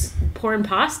just was pouring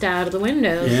pasta out of the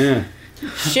windows. Yeah.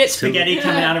 Shit. Spaghetti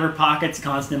coming out of her pockets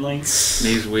constantly.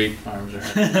 Knees weak, arms are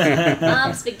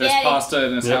hurt. Spaghetti. There's pasta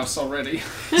in his house already.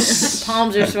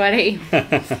 Palms are sweaty.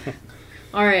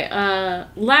 Alright,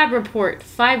 lab report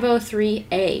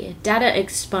 503A. Data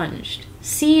expunged.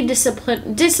 See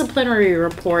disciplinary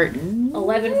report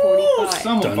 1145.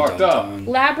 Someone fucked up.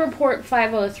 Lab report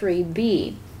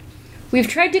 503B. We've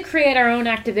tried to create our own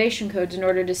activation codes in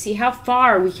order to see how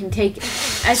far we can take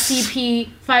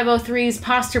SCP-503's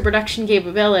pasta production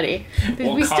capability.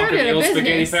 We started a spaghetti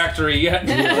business. factory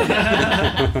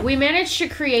yet. We managed to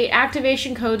create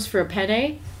activation codes for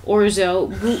penne,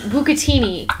 orzo,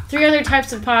 bucatini, 3 other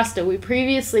types of pasta we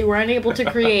previously were unable to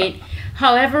create.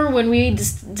 However, when we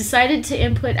decided to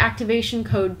input activation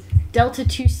code Delta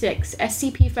 26,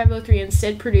 SCP-503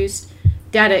 instead produced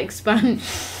data expunged.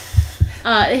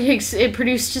 It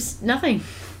produced just nothing,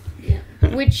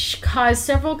 which caused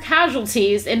several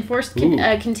casualties and forced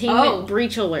containment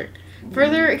breach alert.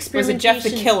 Further Was experimentation. it Jeff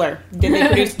the Killer? Did they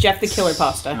produce Jeff the Killer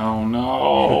pasta? Oh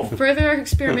no. Further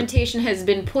experimentation has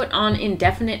been put on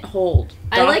indefinite hold.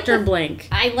 I like Dr. the- Blank.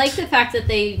 I like the fact that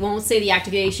they won't say the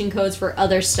activation codes for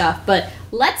other stuff, but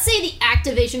let's say the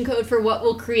activation code for what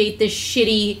will create this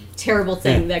shitty, terrible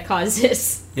thing that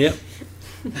causes, Yep.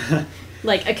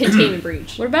 like, a containment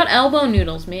breach. What about elbow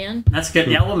noodles, man? That's good.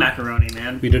 Yeah, well, macaroni,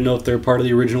 man. We don't know if they're part of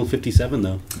the original 57,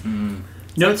 though.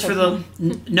 Notes for the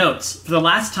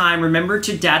last time. Remember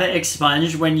to data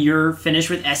expunge when you're finished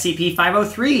with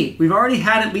SCP-503. We've already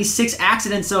had at least 6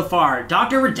 accidents so far.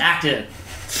 Dr. Redacted.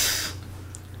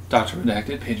 Dr.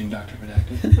 Redacted, paging Dr.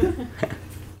 Redacted.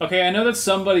 Okay, I know that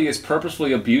somebody is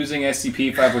purposefully abusing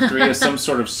SCP-503 as some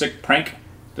sort of sick prank.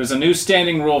 There's a new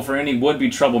standing rule for any would-be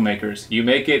troublemakers. You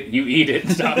make it, you eat it.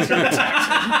 Dr. Redacted.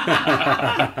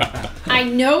 I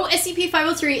know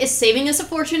SCP-503 is saving us a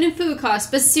fortune in food costs,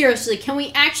 but seriously, can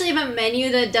we actually have a menu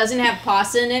that doesn't have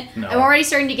pasta in it? No. I'm already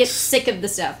starting to get sick of the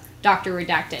stuff. Dr.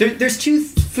 Redacted. There's 2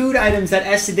 food items that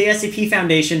the SCP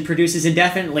Foundation produces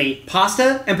indefinitely: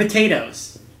 pasta and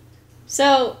potatoes.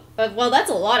 So, well, that's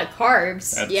a lot of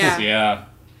carbs. That's, Yeah.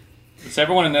 Is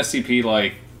everyone in SCP,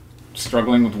 like,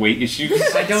 struggling with weight issues?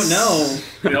 I don't know.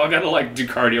 They all gotta, like, do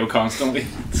cardio constantly.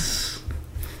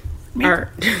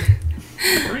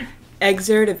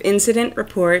 Excerpt of Incident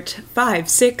Report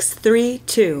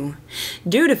 5632.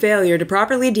 Due to failure to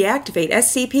properly deactivate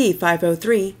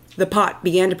SCP-503, the pot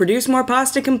began to produce more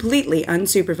pasta completely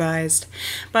unsupervised.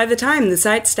 By the time the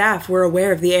site staff were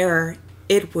aware of the error,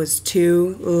 it was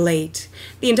too late.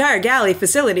 The entire galley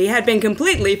facility had been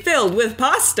completely filled with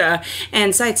pasta,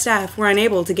 and site staff were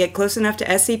unable to get close enough to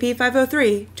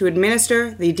SCP-503 to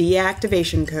administer the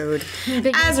deactivation code.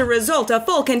 As a result, a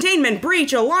full containment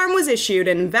breach alarm was issued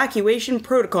and evacuation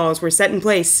protocols were set in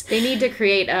place. They need to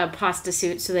create a pasta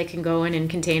suit so they can go in and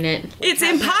contain it. It's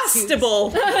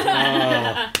impossible!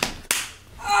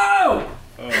 Oh!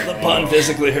 The pun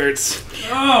physically hurts.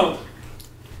 Oh!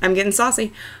 I'm getting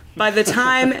saucy. By the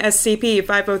time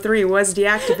SCP-503 was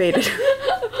deactivated,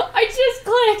 I just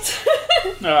clicked.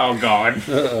 Oh, God.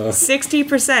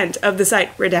 60% of the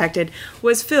site, redacted,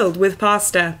 was filled with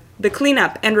pasta. The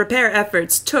cleanup and repair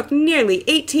efforts took nearly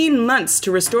 18 months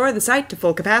to restore the site to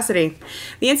full capacity.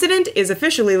 The incident is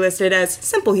officially listed as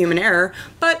simple human error,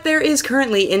 but there is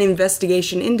currently an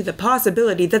investigation into the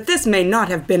possibility that this may not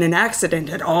have been an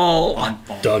accident at all.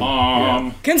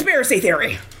 Done. Conspiracy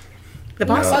theory. The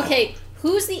pasta. Okay,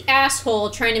 who's the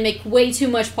asshole trying to make way too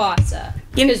much pasta?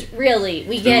 Because really,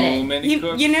 we get it.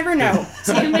 You never know.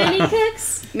 Too many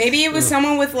cooks? Maybe it was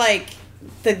someone with, like,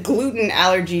 the gluten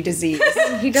allergy disease.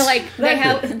 They need to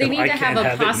have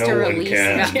a pasta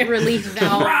relief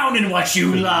valve. Drown in what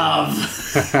you love.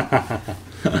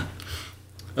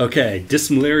 Okay,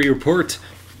 Dissimilarity Report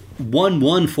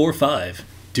 1145.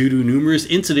 Due to numerous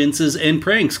incidences and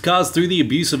pranks caused through the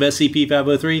abuse of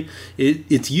SCP-503,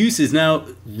 its use is now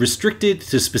restricted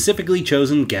to specifically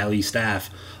chosen galley staff.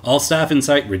 All staff in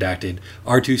site, redacted,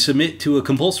 are to submit to a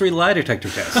compulsory lie detector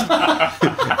test.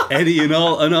 Any and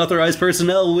all unauthorized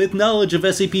personnel with knowledge of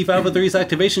SCP-503's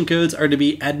activation codes are to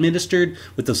be administered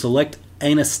with a select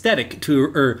anesthetic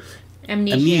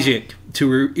amnesiac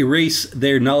to erase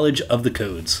their knowledge of the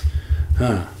codes.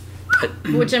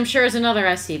 Which I'm sure is another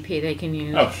SCP they can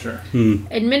use. Oh, sure.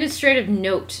 Administrative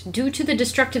note. Due to the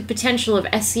destructive potential of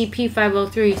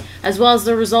SCP-503, as well as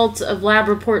the results of Lab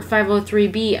Report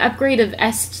 503-B, upgrade of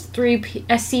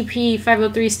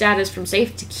SCP-503 status from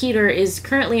safe to keter is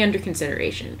currently under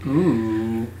consideration.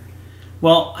 Ooh.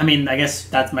 Well, I mean, I guess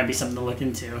that might be something to look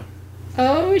into.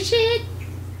 Oh, shit.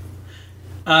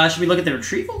 Should we look at the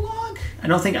retrieval log? I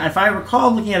don't think, if I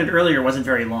recall looking at it earlier, it wasn't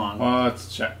very long. Well,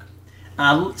 let's check.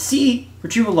 See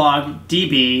retrieval log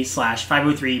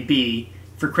DB/503B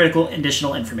for critical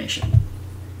additional information.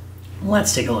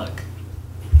 Let's take a look.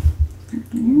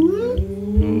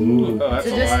 Ooh, It's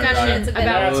a discussion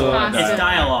about pasta. It's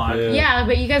dialogue. Yeah,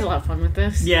 but you guys will have fun with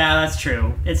this. Yeah, that's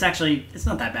true. It's not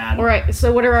that bad. Alright,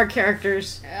 so what are our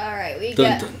characters? Alright, we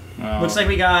Dun, got... dun. Well, Looks like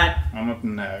we got, I'm up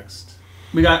next.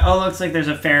 looks like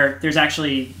there's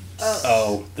actually...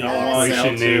 Oh, the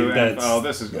operation name that's... Oh,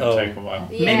 this is going to take a while.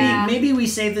 Yeah. Maybe we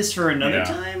save this for another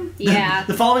time? Yeah.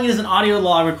 The following is an audio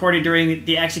log recorded during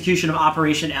the execution of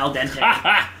Operation Al Dente.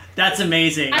 That's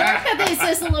amazing. I like how they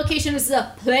says the location is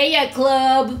the Playa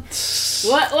Club.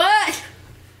 What?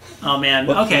 Oh, man.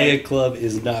 What Okay. Playa Club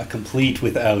is not complete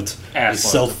without a Ass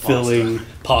self-filling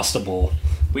pasta bowl.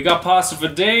 We got pasta for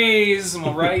days, am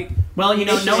I right? Well, you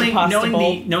know, knowing the other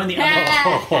Knowing the other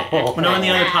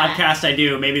podcast I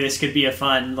do, maybe this could be a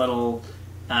fun little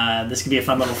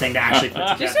thing to actually put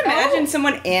together. Just imagine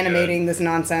someone animating this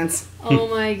nonsense. Oh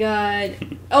my god.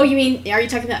 Oh, you mean, are you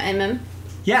talking about MM?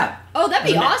 Yeah. Oh, that'd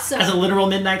be awesome. As a literal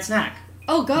midnight snack.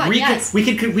 Oh god, yes. We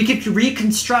could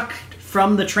reconstruct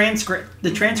from the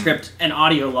transcript an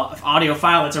audio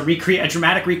file. It's a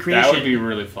dramatic recreation. That would be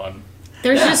really fun.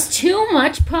 There's just too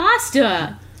much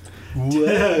pasta.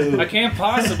 Whoa. I can't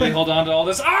possibly hold on to all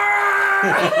this. If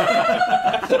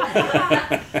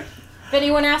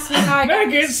anyone asks me how I got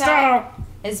Make it this stop!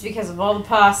 it's because of all the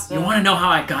pasta. You want to know how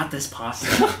I got this pasta?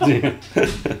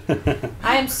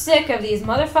 I am sick of these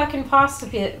motherfucking pasta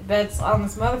bits on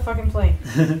this motherfucking plane.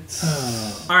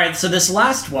 All right, so this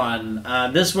last one,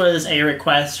 this was a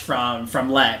request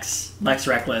from Lex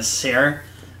Reckless here.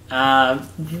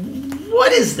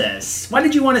 What is this? Why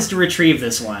did you want us to retrieve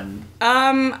this one?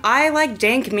 I like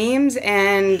dank memes,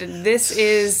 and this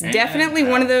is definitely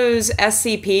one of those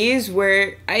SCPs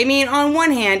where, I mean, on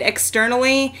one hand,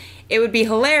 externally, it would be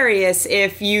hilarious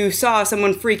if you saw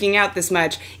someone freaking out this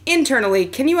much. Internally,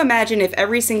 can you imagine if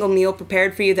every single meal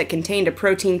prepared for you that contained a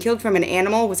protein killed from an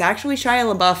animal was actually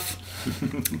Shia LaBeouf?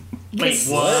 Wait,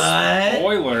 what?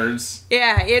 Spoilers.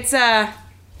 Yeah, it's,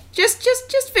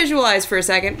 just visualize for a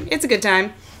second. It's a good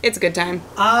time. It's a good time.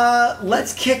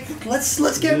 Let's get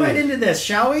right into this,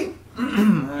 shall we?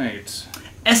 Right.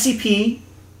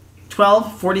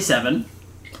 SCP-1247,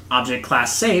 Object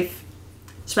Class Safe,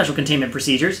 Special Containment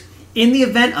Procedures. In the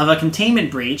event of a containment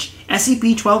breach,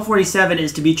 SCP-1247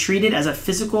 is to be treated as a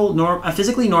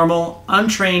physically normal,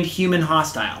 untrained human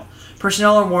hostile.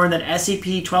 Personnel are warned that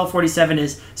SCP-1247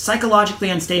 is psychologically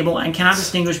unstable and cannot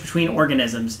distinguish between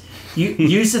organisms.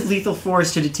 Use of lethal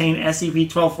force to detain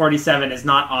SCP-1247 is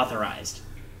not authorized.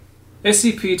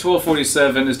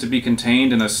 SCP-1247 is to be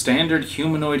contained in a standard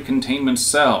humanoid containment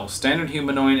cell. Standard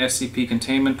humanoid SCP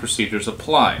containment procedures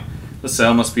apply. The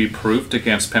cell must be proofed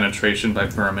against penetration by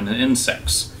vermin and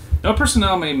insects. No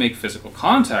personnel may make physical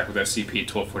contact with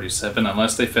SCP-1247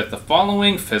 unless they fit the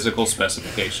following physical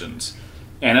specifications.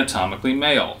 Anatomically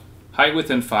male. Height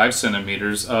within 5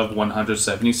 centimeters of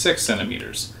 176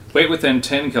 centimeters. Weight within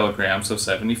 10 kilograms of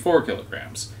 74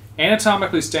 kilograms.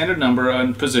 Anatomically standard number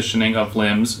and positioning of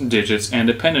limbs, digits, and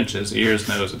appendages, ears,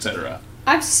 nose, etc.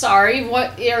 I'm sorry,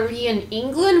 what, are we in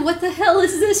England? What the hell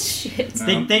is this shit?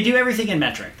 They do everything in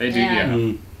metric. They do,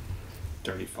 Yeah.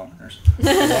 Dirty foreigners.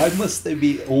 Why must they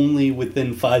be only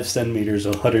within 5 centimeters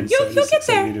of 176 You'll get there.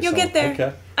 centimeters? You'll get there.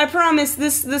 Okay. I promise.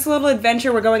 This little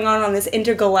adventure we're going on this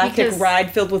intergalactic Because- ride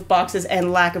filled with boxes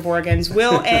and lack of organs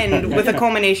will end with a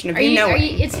culmination of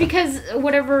It's because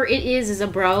whatever it is a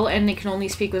bro, and they can only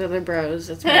speak with other bros.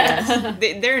 That's what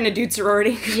it is. They're in a dude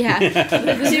sorority. Yeah.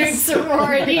 Dude,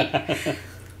 sorority.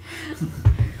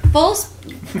 False.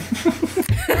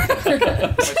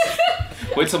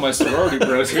 Wait till my sorority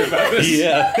bros hear about this.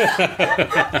 Yeah.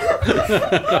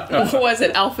 Was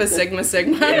it Alpha Sigma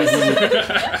Sigma?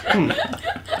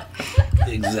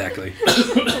 Exactly.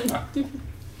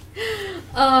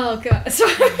 Oh god,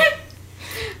 sorry.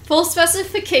 Full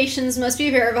specifications must be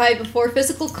verified before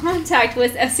physical contact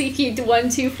with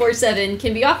SCP-1247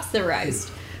 can be authorized.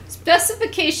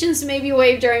 Specifications may be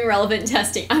waived during relevant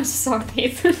testing. I'm sorry.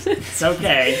 It's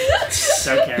okay. It's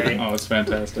okay. Oh, it's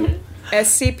fantastic.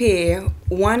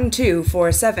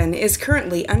 SCP-1247 is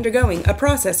currently undergoing a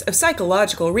process of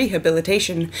psychological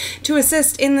rehabilitation. To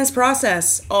assist in this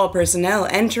process, all personnel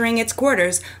entering its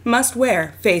quarters must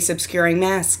wear face-obscuring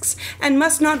masks and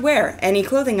must not wear any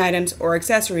clothing items or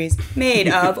accessories made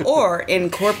of or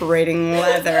incorporating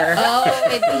leather. Oh,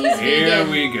 he's vegan. Here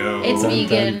we go. It's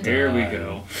vegan. Here we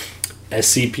go.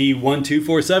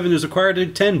 SCP-1247 is required to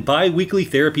attend bi-weekly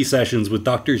therapy sessions with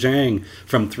Dr. Zhang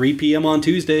from 3 p.m. on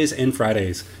Tuesdays and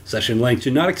Fridays. Session length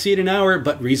should not exceed an hour,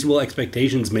 but reasonable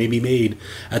expectations may be made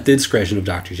at the discretion of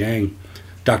Dr. Zhang.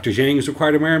 Dr. Zhang is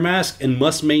required to wear a mask and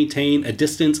must maintain a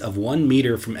distance of 1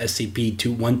 meter from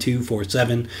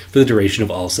SCP-1247 for the duration of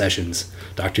all sessions.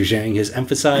 Dr. Zhang has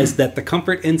emphasized that the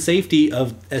comfort and safety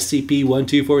of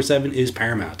SCP-1247 is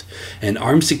paramount. An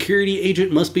armed security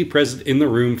agent must be present in the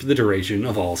room for the duration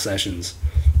of all sessions.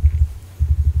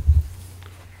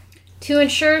 To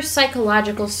ensure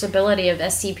psychological stability of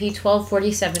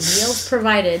SCP-1247, meals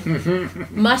provided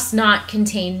must not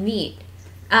contain meat.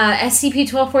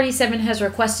 SCP-1247 has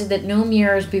requested that no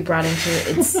mirrors be brought into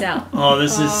its cell. Oh,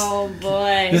 this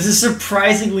boy. is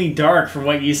surprisingly dark from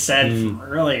what you said from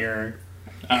earlier.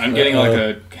 I'm getting like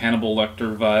a Hannibal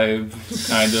Lecter vibe,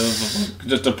 kind of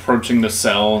just approaching the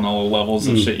cell and all the levels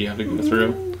of shit you have to go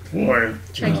through. Or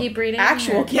Should I keep reading?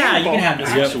 Actual yeah, you cannibal. can have this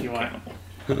Actual if you want.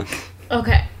 cannibal.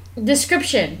 Okay.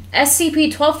 Description.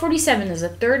 SCP-1247 is a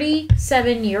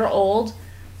 37-year-old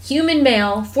human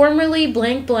male, formerly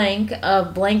blank blank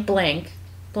of blank blank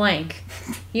blank,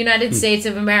 United States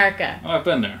of America. Oh, I've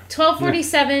been there.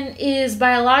 1247 is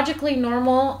biologically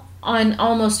normal on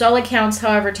almost all accounts.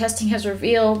 However, testing has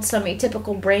revealed some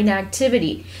atypical brain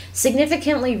activity.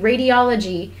 Significantly,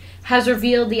 radiology has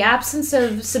revealed the absence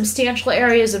of substantial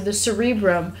areas of the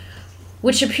cerebrum,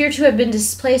 which appear to have been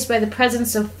displaced by the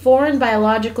presence of foreign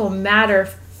biological matter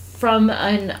from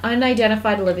an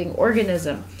unidentified living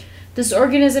organism. This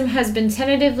organism has been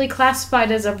tentatively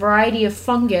classified as a variety of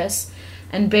fungus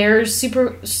and bears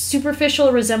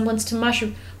superficial resemblance to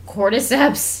mushroom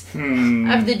cordyceps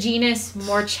of the genus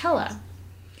Morchella,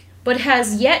 but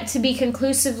has yet to be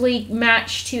conclusively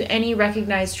matched to any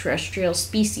recognized terrestrial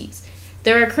species.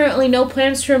 There are currently no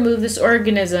plans to remove this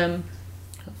organism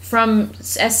from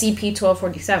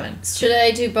SCP-1247. Should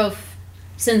I do both,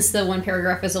 since the one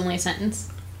paragraph is only a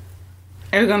sentence?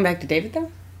 Are we going back to David,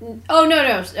 though? Oh,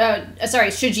 no.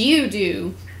 Sorry, should you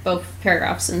do both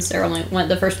paragraphs, since they're only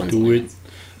the first one's Do only it.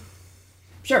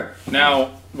 Sure.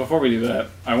 Now, before we do that,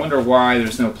 I wonder why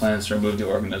there's no plans to remove the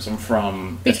organism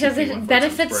from Because it SCP-147's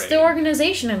benefits brain. the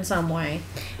organization in some way.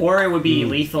 Or it would be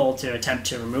lethal to attempt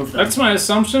to remove them. That's my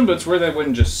assumption, but it's where they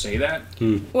wouldn't just say that.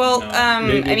 Well, No.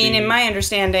 I mean, in my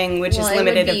understanding, which Well, is it would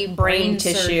limited be of brain brain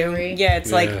tissue, surgery. yeah,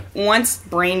 it's like once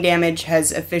brain damage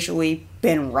has officially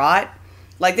been wrought,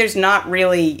 like there's not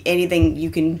really anything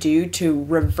you can do to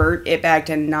revert it back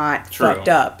to not True. fucked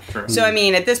up. True. So I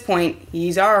mean, at this point,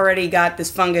 he's already got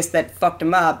this fungus that fucked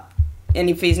him up,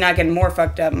 and if he's not getting more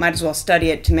fucked up, might as well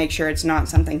study it to make sure it's not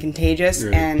something contagious.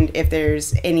 Right. And if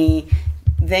there's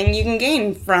anything you can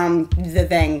gain from the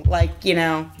thing, like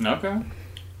Okay. All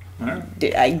right.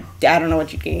 I don't know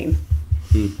what you gain.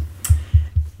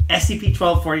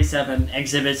 SCP-1247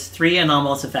 exhibits 3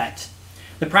 anomalous effects.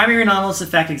 The primary anomalous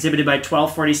effect exhibited by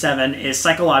 1247 is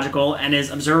psychological and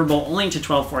is observable only to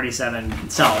 1247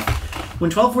 itself. When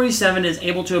 1247 is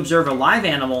able to observe a live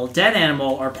animal, dead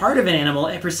animal, or part of an animal,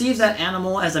 it perceives that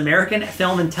animal as American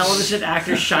film and television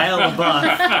actor Shia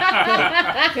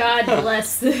LaBeouf. God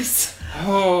bless this.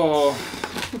 Oh.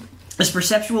 This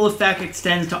perceptual effect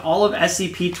extends to all of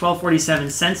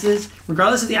SCP-1247's senses.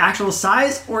 Regardless of the actual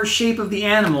size or shape of the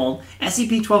animal,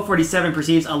 SCP-1247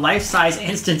 perceives a life-size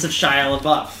instance of Shia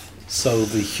LaBeouf. So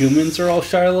the humans are all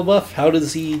Shia LaBeouf? How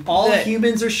does he... All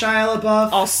humans are Shia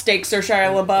LaBeouf. All steaks are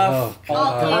Shia LaBeouf.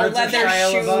 All leather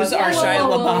shoes are Shia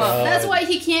LaBeouf. That's why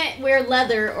he can't wear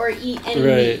leather or eat any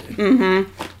meat.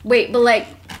 Mm-hmm. Wait, but like...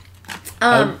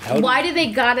 How why do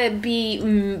they gotta be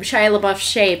Shia LaBeouf's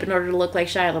shape in order to look like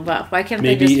Shia LaBeouf? Why can't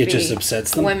Maybe they it just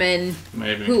upsets them? women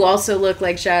Maybe. who also look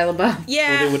like Shia LaBeouf? Yeah,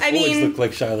 Well, they would I always mean, look like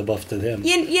Shia LaBeouf to them.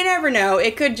 you never know.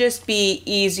 It could just be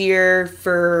easier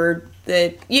for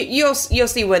the... You'll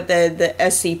see what the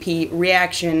SCP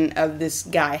reaction of this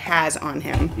guy has on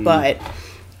him, but...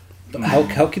 How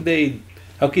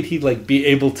could he like be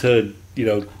able to,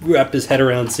 wrap his head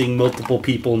around seeing multiple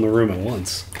people in the room at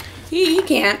once? He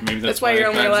can't. Maybe That's why you're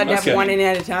only allowed to have one in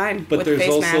at a time. But with there's a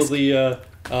face also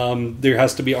mask. there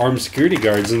has to be armed security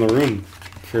guards in the room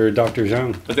for Dr.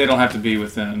 Zhang. But they don't have to be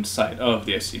within sight of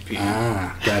the SCP.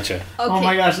 Ah, gotcha. Okay. Oh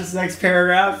my gosh, this next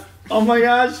paragraph. Oh my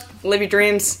gosh. Live your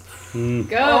dreams. Go.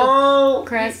 Oh.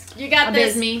 Chris, You got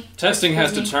this. me. Testing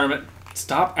has determined...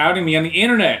 Stop outing me on the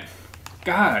internet!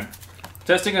 God.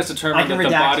 Testing has determined that the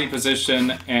body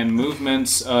position and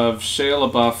movements of Shia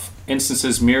LaBeouf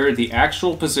instances mirror the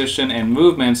actual position and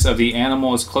movements of the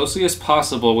animal as closely as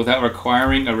possible without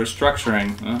requiring a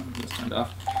restructuring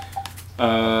of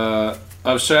Shia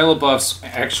LaBeouf's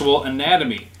actual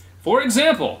anatomy. For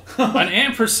example, an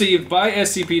ant perceived by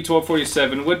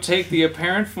SCP-1247 would take the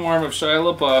apparent form of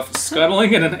Shia LaBeouf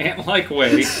scuttling in an ant-like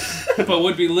way, but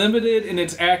would be limited in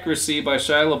its accuracy by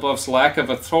Shia LaBeouf's lack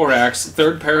of a thorax,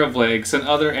 third pair of legs, and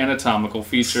other anatomical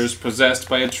features possessed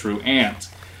by a true ant.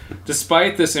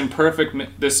 Despite this imperfect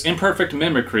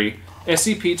mimicry,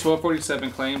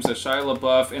 SCP-1247 claims that Shia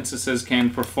LaBeouf instances can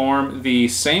perform the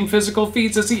same physical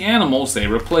feats as the animals they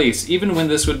replace, even when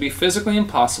this would be physically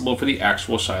impossible for the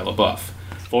actual Shia LaBeouf.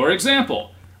 For example,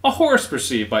 a horse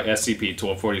perceived by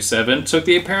SCP-1247 took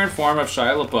the apparent form of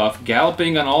Shia LaBeouf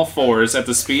galloping on all fours at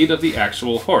the speed of the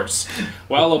actual horse,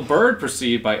 while a bird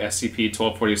perceived by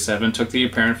SCP-1247 took the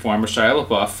apparent form of Shia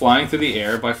LaBeouf flying through the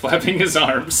air by flapping his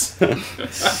arms.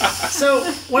 So,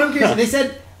 what I'm curious, they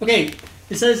said, okay,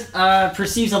 it says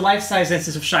perceives a life-size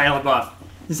instance of Shia LaBeouf.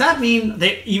 Does that mean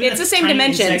they even It's the same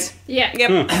dimensions. insect Yeah.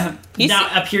 Yep. now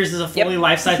appears as a fully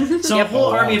life-size? So a whole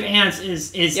army of ants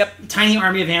is tiny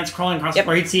army of ants crawling across the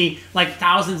floor. You'd see like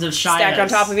thousands of Shias Stacked on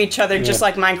top of each other, just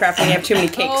like Minecraft when you have too many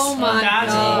cakes. Oh my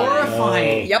That's god.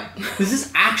 horrifying. Yep. This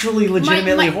is actually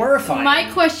legitimately horrifying. My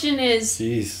question is,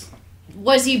 Jeez.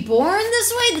 was he born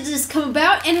this way? Did this come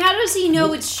about? And how does he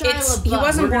know it's Shia LaBeouf? He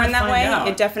wasn't We're born gonna that find way. out.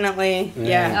 It definitely,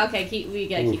 yeah. Okay, we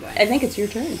gotta keep going. I think it's your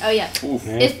turn. Oh yeah.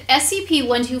 If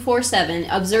SCP-1247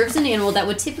 observes an animal that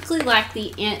would typically lack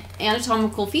the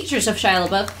anatomical features of Shia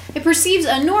LaBeouf, it perceives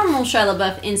a normal Shia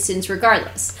LaBeouf instance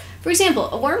regardless. For example,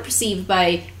 a worm perceived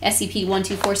by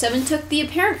SCP-1247 took the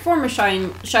apparent form of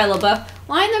Shia LaBeouf,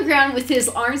 lying on the ground with his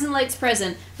arms and legs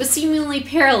present, but seemingly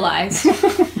paralyzed.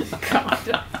 God.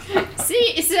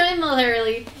 See,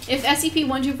 similarly, if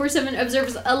SCP-1247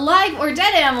 observes a live or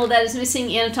dead animal that is missing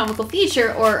anatomical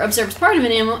feature, or observes part of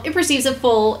an animal, it perceives a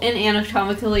full and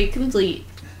anatomically complete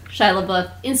Shia LaBeouf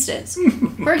instance.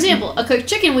 For example, a cooked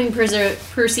chicken wing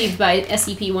perceived by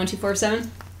SCP-1247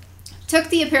 took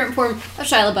the apparent form of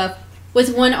Shia LaBeouf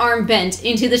with one arm bent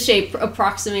into the shape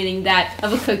approximating that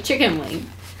of a cooked chicken wing.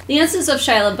 The instance of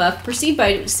Shia LaBeouf perceived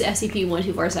by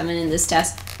SCP-1247 in this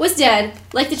test was dead,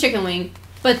 like the chicken wing,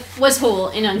 but was whole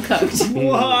and uncooked.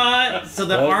 What? So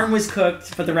the arm was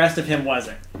cooked, but the rest of him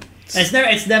wasn't. And it's never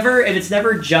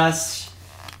just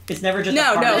a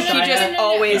part of He Shia. just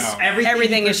always, No.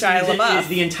 everything is Shia LaBeouf. Is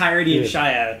the entirety of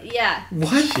Shia. Yeah.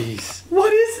 What? Jeez.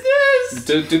 What is this?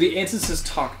 Do the instances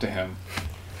talk to him?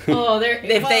 Oh, they're...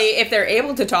 If they're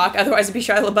able to talk, otherwise it'd be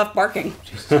Shia LaBeouf barking.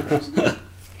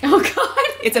 Oh, God.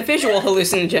 It's a visual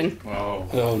hallucinogen. Whoa.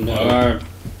 Oh, no.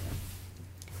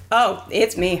 Oh,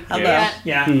 it's me. Hello. Yeah.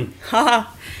 Yeah. Haha.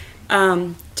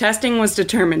 Testing was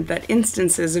determined that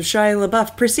instances of Shia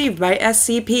LaBeouf perceived by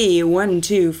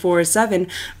SCP-1247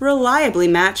 reliably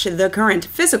match the current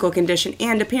physical condition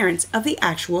and appearance of the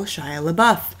actual Shia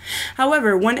LaBeouf.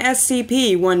 However, when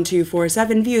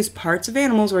SCP-1247 views parts of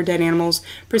animals or dead animals,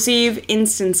 perceived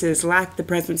instances lack the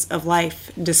presence of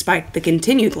life, despite the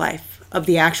continued life of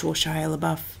the actual Shia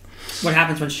LaBeouf. What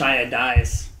happens when Shia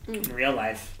dies in real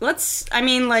life? Do you want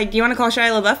to call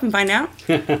Shia LaBeouf and find out?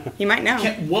 He might know.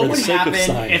 What For would the sake of happen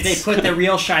science. if they put the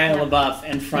real Shia LaBeouf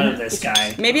in front of this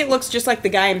guy? Maybe it looks just like the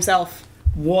guy himself.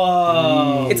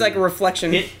 Whoa. It's like a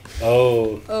reflection.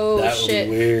 Oh, Oh, that shit.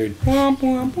 was weird. Dun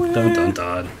dun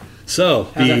dun. So,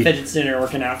 How's that fidget spinner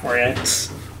working out for you?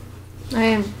 I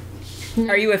am.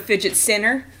 Are you a fidget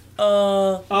spinner?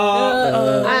 All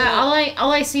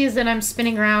I see is that I'm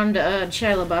spinning around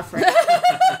Shia LaBeouf right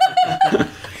now.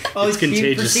 Oh, It's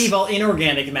contagious. You perceive all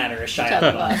inorganic matter as Shia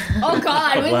LaBeouf. Oh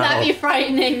God, wouldn't that be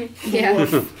frightening? Yeah.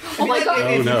 Oh my God.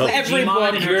 Oh, no. Every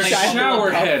book Your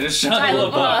shower head is Shia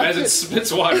LaBeouf as it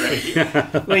spits water at you.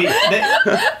 Wait,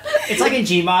 it's like in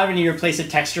Gmod when you replace a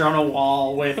texture on a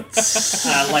wall with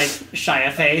like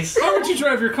Shia face. How would you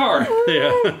drive your car?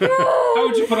 Yeah. How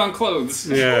would you put on clothes?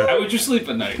 Yeah. How would you sleep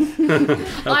at night?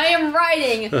 I am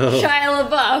riding Shia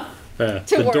LaBeuf.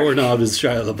 The work. doorknob is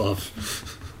Shia LaBeouf.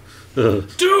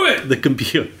 Do it! The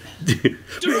computer.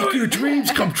 Make your dreams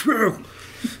come true.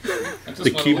 I just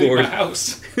The want to keyboard. leave my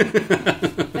house.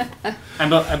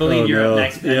 I believe you're up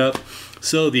next, Ben. Yep.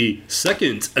 So the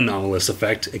second anomalous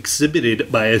effect exhibited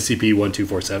by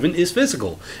SCP-1247 is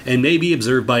physical and may be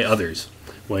observed by others.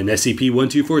 When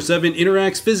SCP-1247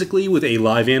 interacts physically with a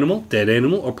live animal, dead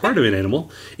animal, or part of an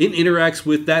animal, it interacts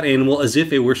with that animal as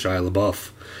if it were Shia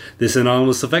LaBeouf. This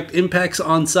anomalous effect impacts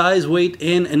on size, weight,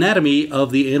 and anatomy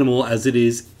of the animal as it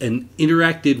is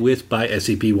interacted with by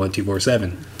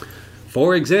SCP-1247.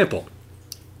 For example,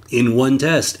 in one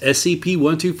test,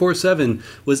 SCP-1247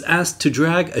 was asked to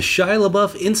drag a Shia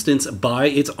LaBeouf instance by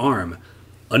its arm.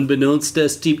 Unbeknownst to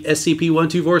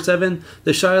SCP-1247,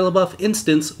 the Shia LaBeouf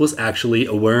instance was actually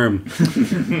a worm.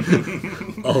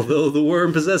 Although the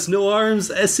worm possessed no arms,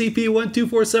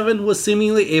 SCP-1247 was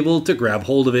seemingly able to grab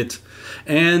hold of it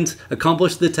and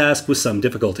accomplish the task with some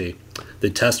difficulty. The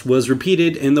test was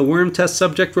repeated, and the worm test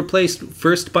subject replaced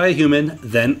first by a human,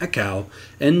 then a cow,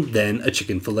 and then a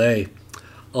chicken fillet.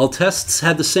 All tests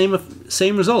had the same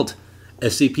result.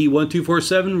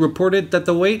 SCP-1247 reported that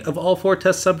the weight of all 4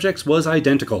 test subjects was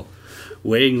identical.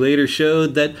 Weighing later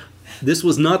showed that this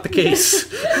was not the case.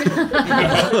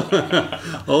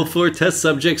 All 4 test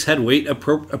subjects had weight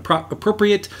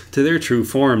appropriate to their true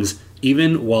forms,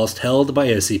 even whilst held by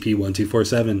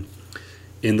SCP-1247.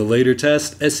 In the later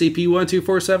test,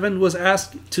 SCP-1247 was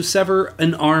asked to sever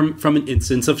an arm from an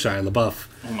instance of Shia LaBeouf.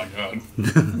 Oh my god.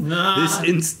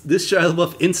 This Shia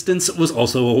LaBeouf instance was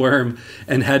also a worm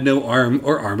and had no arm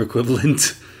or arm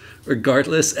equivalent.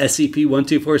 Regardless,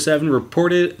 SCP-1247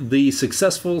 reported the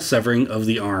successful severing of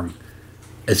the arm.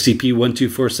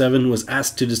 SCP-1247 was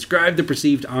asked to describe the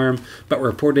perceived arm, but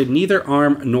reported neither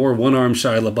arm nor one-armed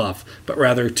Shia LaBeouf, but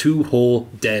rather 2 whole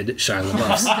dead Shia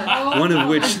LaBeoufs, one of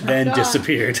which then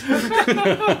disappeared.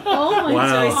 Oh my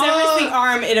So he Wow. severs the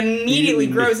arm, it immediately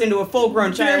grows into a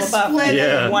full-grown Shia LaBeouf,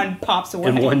 Yeah. and one pops away.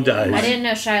 And one dies. I didn't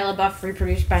know Shia LaBeouf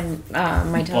reproduced by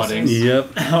mitosis. Budding. Yep.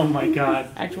 Oh my God.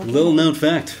 Actual Little known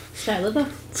fact. Shia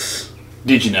LaBeouf.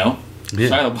 Did you know? Yeah.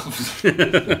 Shia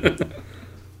LaBeouf.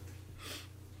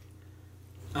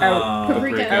 Are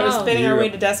we spinning our way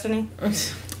to destiny?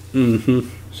 Mm-hmm.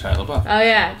 Shia LaBeouf. Oh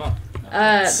yeah, LaBeouf.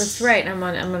 that's right. I'm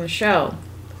on a show.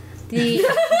 The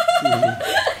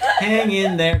Hang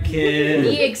in there, kid.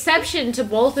 the exception to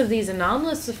both of these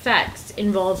anomalous effects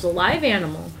involves a live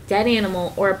animal, dead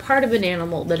animal, or a part of an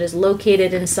animal that is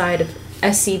located inside of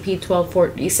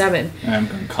SCP-1247. I'm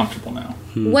uncomfortable now.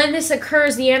 When this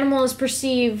occurs, the animal is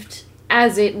perceived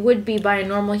as it would be by a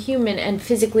normal human and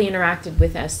physically interacted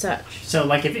with as such. So,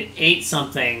 like, if it ate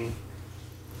something,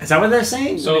 is that what they're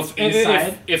saying? So When it's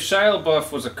inside? if Shia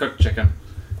LaBeouf was a cooked chicken,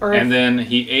 Or and then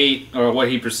he ate, or what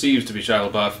he perceives to be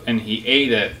Shia LaBeouf, and he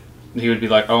ate it, he would be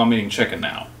like, oh, I'm eating chicken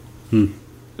now.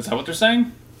 Is that what they're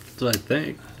saying? That's what I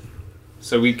think.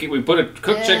 So we put a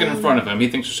cooked chicken in front of him, he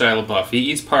thinks it's Shia LaBeouf, he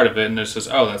eats part of it, and just says,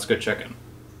 oh, that's good chicken.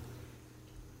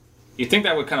 You think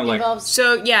that would kind of like...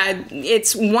 So yeah,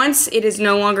 it's once it is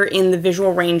no longer in the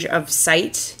visual range of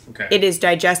sight, Okay. it is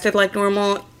digested like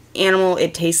normal animal.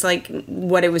 It tastes like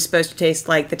what it was supposed to taste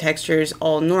like. The texture's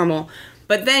all normal.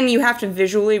 But then you have to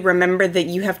visually remember that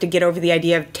you have to get over the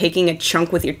idea of taking a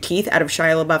chunk with your teeth out of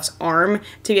Shia LaBeouf's arm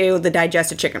to be able to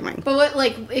digest a chicken wing. But what,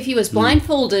 like, if he was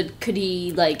blindfolded, could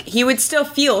he, like... He would still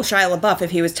feel Shia LaBeouf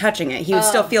if he was touching it. He would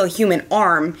still feel a human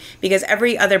arm because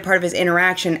every other part of his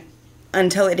interaction,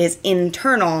 until it is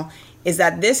internal, is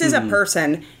that this is a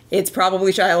person. It's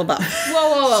probably Shia LaBeouf.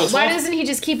 Whoa. So Why it's- doesn't he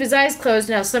just keep his eyes closed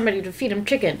and have somebody to feed him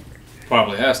chicken?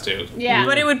 Probably has to. Yeah.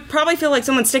 But it would probably feel like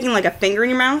someone sticking like a finger in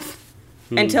your mouth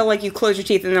until like you close your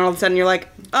teeth and then all of a sudden you're like,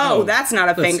 oh, that's not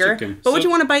a that's finger. chicken. But would So- you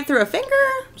want to bite through a finger?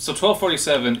 So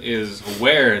 1247 is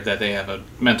aware that they have a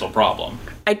mental problem.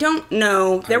 I don't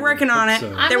know. They're working on it.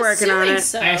 so. They're working on it.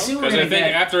 So. I assume we're Because I going to think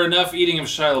get... after enough eating of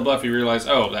Shia LaBeouf, you realize,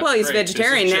 oh, that's Well, he's great.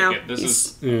 vegetarian this is now. chicken.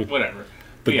 This is whatever.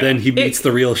 But Yeah. then he meets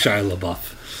the real Shia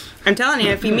LaBeouf. I'm telling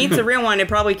you, if he meets the real one, it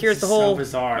probably cures the whole. So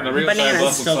bizarre. And the real Bananas. Shia LaBeouf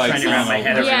looks Still like trying to wrap my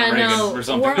head around Yeah, Reagan no. or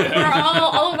something. We're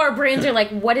all of our brains are like,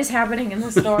 what is happening in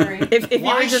the story? If you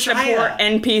Why were just a Shia? poor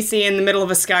NPC in the middle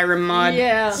of a Skyrim mod.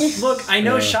 Yeah. Look, I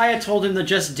know Yeah. Shia told him to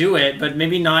just do it, but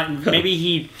maybe not. Maybe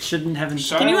he shouldn't have.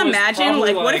 Can you was imagine,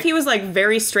 probably what if he was like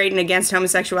very straight and against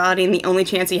homosexuality, and the only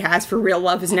chance he has for real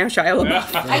love is now Shia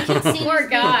LaBeouf? I can see Poor this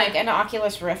being guy. like an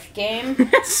Oculus Rift game.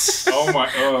 Oh my!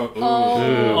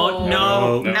 Oh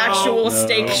no! No. Actual No.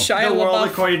 stake The Shia world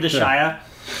LaBeouf according to Shia.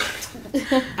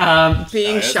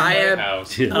 being Shia.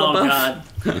 House. Yeah. Oh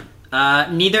LaBeouf.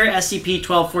 God. Neither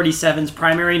SCP-1247's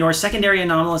primary nor secondary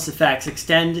anomalous effects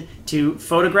extend to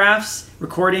photographs,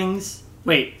 recordings.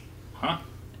 Wait. Huh?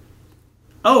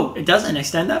 Oh, it doesn't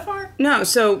extend that far? No,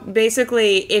 so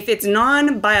basically, if it's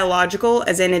non-biological,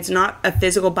 as in it's not a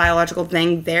physical biological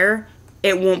thing there,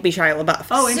 it won't be Shia LaBeouf.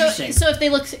 Oh, So, interesting. so if they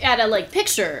look at a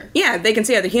picture, Yeah, they can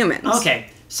see other humans. Okay,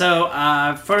 so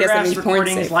photographs, means porn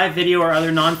recordings, safe. live video, or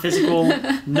other non-physical,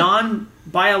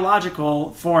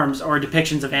 non-biological forms or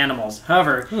depictions of animals.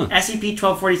 However,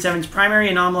 SCP-1247's primary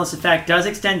anomalous effect does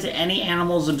extend to any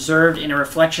animals observed in a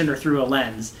reflection or through a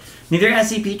lens. Neither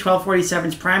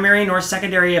SCP-1247's primary nor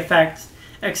secondary effects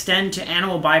extend to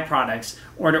animal byproducts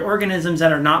or to organisms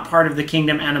that are not part of the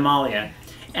kingdom Animalia.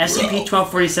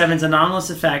 SCP-1247's anomalous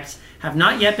effects have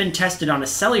not yet been tested on a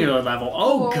cellular level.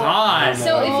 Oh, God!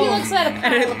 So if he looks at a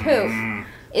pile of poop,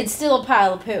 it's still a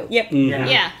pile of poop. Yep.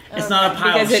 yeah. It's not a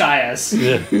pile Because of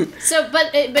Shias. So,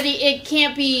 but it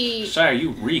can't be. Shia,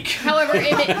 you reek. However,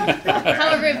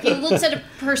 if he looks at a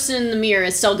person in the mirror,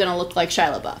 it's still gonna look like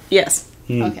Shia LaBeouf. Yes.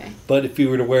 Okay. But if you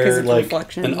were to 'Cause wear it's like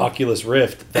reflection. an Oculus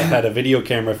Rift that had a video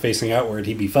camera facing outward,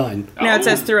 he'd be fine. No, it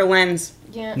says through a lens.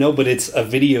 Yeah. No, but it's a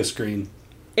video screen.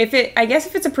 I guess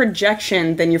if it's a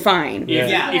projection, then you're fine.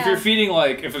 Yeah. If you're feeding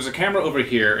if there's a camera over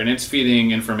here and it's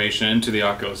feeding information into the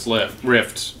Oculus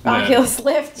Rift, then- Oculus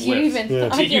Lift. You Lift. even. Yeah.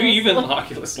 Do you Oculus even Lift.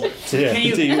 Oculus Lift? Yeah. Can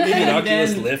you- Do you need an and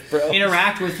Oculus then Lift, bro?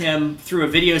 Interact with him through a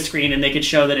video screen, and they could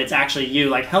show that it's actually you.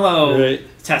 Like, hello, Right.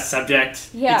 test subject.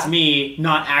 Yeah. It's me,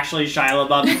 not actually Shia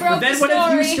LaBeouf. broke Then the what if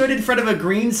you story. stood in front of a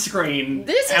green screen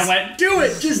This and is- went, do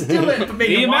it, just do it, but made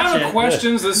The you watch amount of it?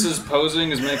 questions this is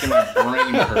posing is making my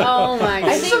brain hurt. Oh my I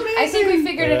god. think we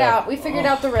figured it Yeah. out. We figured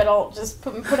out the riddle. Just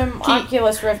put him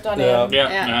Oculus Rift on Yeah. him. Yeah,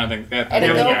 Yeah. no, I think that. And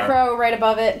a There we go. GoPro right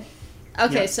above it.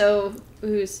 Okay, Yeah. so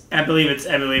who's? I believe it's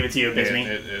you, Bisney.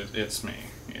 It's me.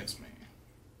 It's me.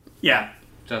 Yeah,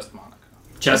 Just Monica.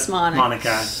 just Monica.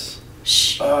 Monica.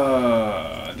 Shh.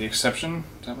 The exception?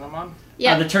 Is that what I'm on?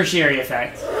 Yeah. The tertiary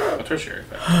effect. A tertiary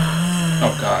effect.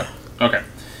 Oh, God. Okay.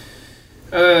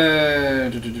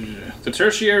 The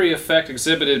tertiary effect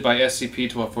exhibited by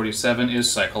SCP-1247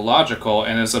 is psychological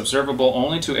and is observable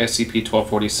only to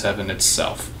SCP-1247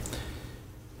 itself.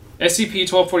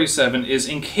 SCP-1247 is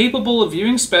incapable of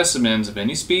viewing specimens of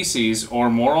any species or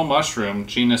moral mushroom,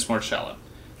 genus Morchella.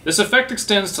 This effect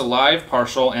extends to live,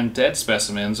 partial, and dead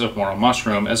specimens of moral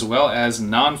mushroom, as well as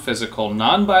non-physical,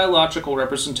 non-biological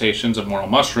representations of moral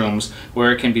mushrooms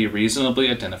where it can be reasonably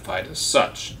identified as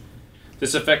such.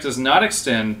 This effect does not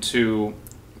extend to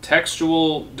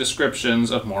textual descriptions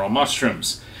of moral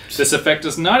mushrooms. This effect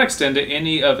does not extend to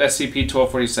any of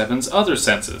SCP-1247's other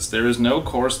senses. There is no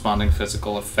corresponding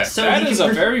physical effect. So That he is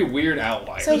can a very weird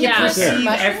outlier. So he Yeah. can perceive Yeah.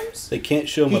 mushrooms? They can't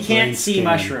show He my can't brain see scan.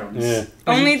 mushrooms. Yeah.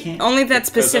 But he Only can't- only that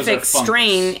Because those are specific fungus.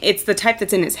 strain. It's the type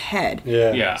that's in his head.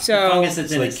 Yeah. Yeah. So fungus that's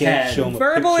So in they his can't head. show him a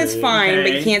verbal picture, is yeah. fine, but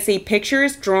Okay. you can't see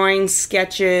pictures, drawings,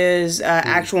 sketches,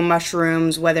 actual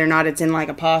mushrooms, whether or not it's in like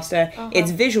a pasta.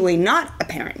 It's visually not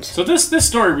apparent. So this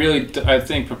story really, I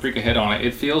think Paprika hit on it.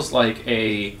 It feels like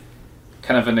a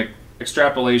kind of an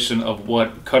extrapolation of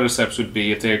what cordyceps would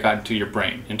be if they had gotten to your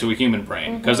brain, into a human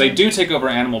brain. Because they do take over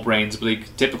animal brains, but they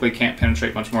typically can't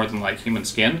penetrate much more than like human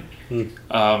skin. And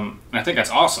I think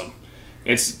that's awesome.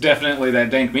 It's definitely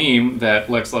that dank meme that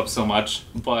Lex loves so much,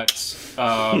 but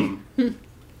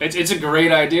it's a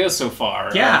great idea so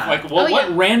far. Yeah. Like, Oh, yeah.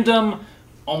 what random,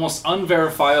 almost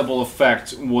unverifiable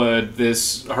effect would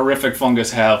this horrific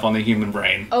fungus have on the human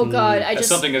brain? Oh god, That's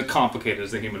something as complicated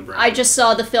as the human brain. I just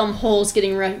saw the film Holes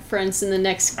getting referenced in the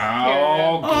next Oh,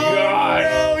 paragraph. God.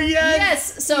 Oh, yes!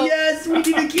 Yes, so Yes, we need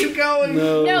to keep going.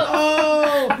 No. no.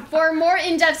 Oh! For a more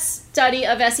in-depth study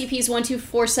of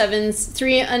SCP-1247's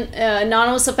three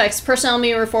anomalous effects, personnel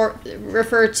may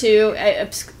refer to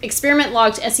experiment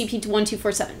logged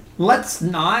SCP-1247. Let's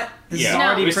not. This is Yeah,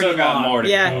 already we pretty still got long. more to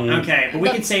Yeah. go. Okay, but we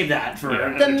The- can save that for Yeah.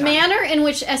 another The time. manner in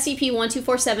which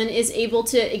SCP-1247 is able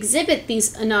to exhibit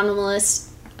these anomalous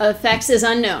effects is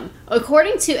unknown.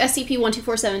 According to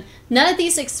SCP-1247, none of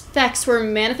these effects were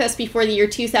manifest before the year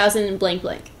 2000 and blank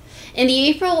blank. In the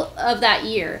April of that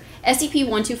year,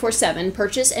 SCP-1247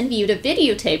 purchased and viewed a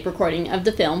videotape recording of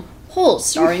the film Holes,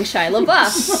 starring Shia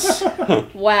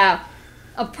LaBeouf. Wow.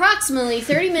 Approximately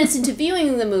 30 minutes into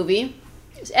viewing the movie,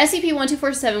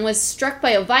 SCP-1247 was struck by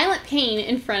a violent pain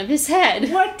in front of his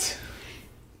head. What?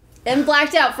 And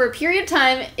blacked out for a period of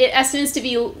time it estimates to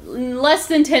be less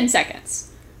than 10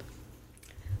 seconds.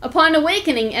 Upon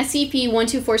awakening,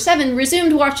 SCP-1247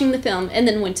 resumed watching the film and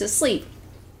then went to sleep.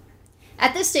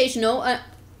 At this stage, no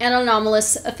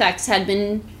anomalous effects had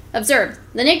been observed.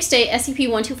 The next day,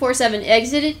 SCP-1247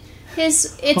 exited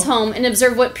its home and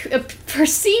observed what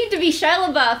perceived to be Shia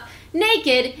LaBeouf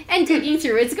naked and digging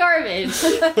through its garbage.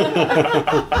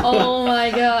 Oh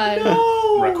my god.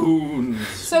 No. Raccoons.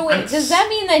 So wait, does that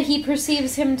mean that he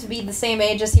perceives him to be the same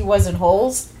age as he was in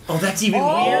Holes? Oh, that's even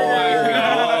weirder.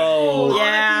 Oh,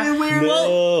 Yeah. weird.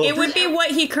 Well, it would be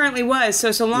what he currently was.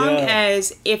 So long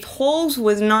as if Holes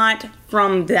was not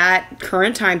from that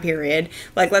current time period,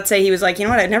 like let's say he was like, you know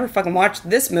what, I've never fucking watched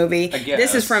this movie.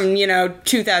 This is from,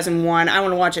 2001. I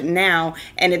want to watch it now,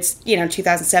 and it's,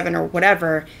 2007 or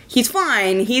whatever. He's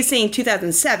fine. He's seeing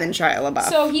 2007 Shia LaBeouf.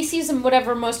 So he sees him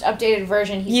whatever most updated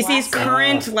version he sees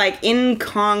current,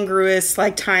 incongruous,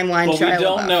 timeline But Shia LaBeouf. we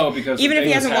don't know because even if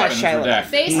he things hasn't watched happen Shia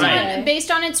LaBeouf. Based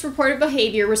on its reported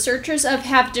behavior, researchers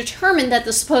have determined that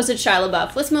the supposed Shia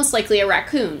LaBeouf was most likely a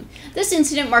raccoon. This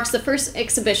incident marks the first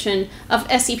exhibition of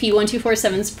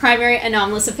SCP-1247's primary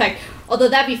anomalous effect. Although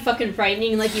that'd be fucking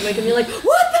frightening, you wake up and be like,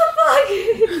 what the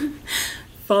fuck?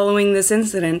 Following this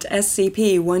incident,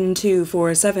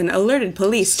 SCP-1247 alerted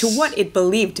police to what it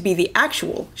believed to be the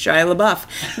actual Shia LaBeouf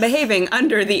behaving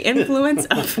under the influence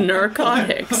of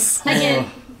narcotics.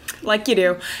 Again. Like you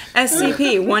do.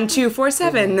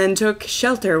 SCP-1247 then took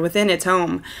shelter within its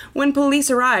home. When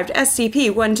police arrived,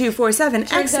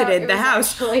 SCP-1247 exited the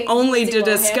house, only to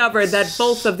discover that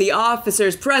both of the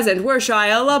officers present were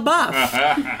Shia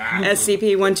LaBeouf.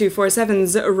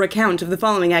 SCP-1247's recount of the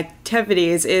following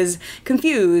activities is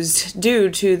confused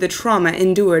due to the trauma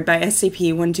endured by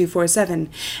SCP-1247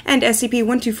 and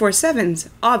SCP-1247's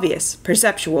obvious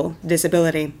perceptual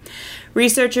disability.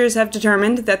 Researchers have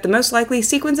determined that the most likely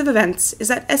sequence of events is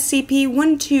that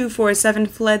SCP-1247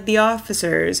 fled the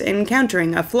officers,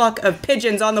 encountering a flock of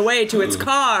pigeons on the way to its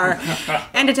car,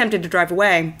 and attempted to drive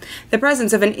away. The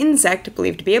presence of an insect,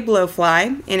 believed to be a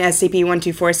blowfly, in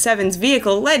SCP-1247's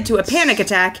vehicle led to a panic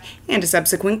attack and a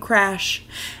subsequent crash.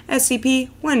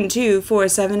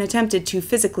 SCP-1247 attempted to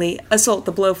physically assault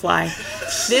the blowfly.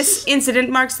 This incident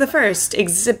marks the first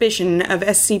exhibition of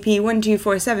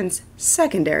SCP-1247's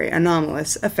secondary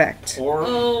anomalous effect.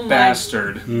 Or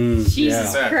bastard.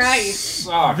 Jesus Christ.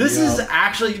 This is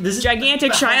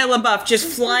Gigantic Shia LaBeouf just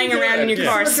flying around in your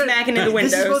car, smacking into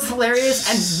windows. This is both hilarious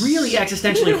and really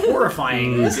existentially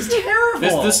horrifying. This is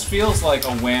terrible. This feels like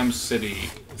a Wham City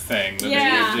thing that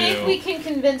I they think would we do. can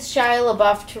convince Shia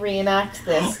LaBeouf to reenact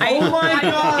this. Oh my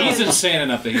god! He's insane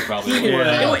enough that he probably would.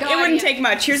 It wouldn't take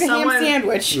much. Here's a ham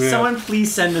sandwich. Someone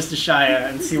please send this to Shia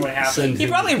and see what happens. He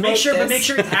probably wrote Make sure this.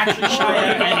 it's actually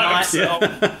Shia and not.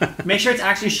 Make sure it's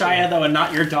actually Shia though, and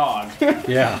not your dog.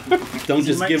 Yeah. Don't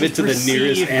just might give it just to the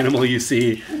nearest perceive- animal you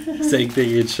see, saying that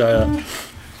it's Shia.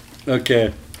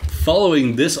 Okay.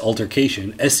 Following this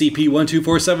altercation,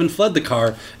 SCP-1247 fled the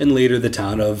car and later the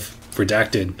town of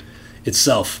Redacted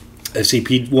itself.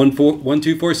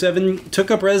 SCP-1247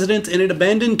 took up residence in an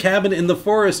abandoned cabin in the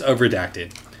forest of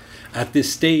Redacted. At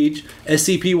this stage,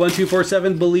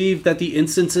 SCP-1247 believed that the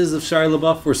instances of Shia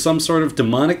LaBeouf were some sort of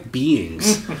demonic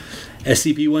beings.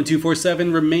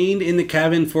 SCP-1247 remained in the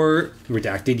cabin for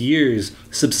redacted years,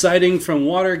 subsiding from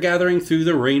water gathering through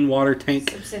the rainwater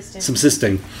tank.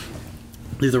 Subsisting.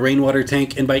 Through the rainwater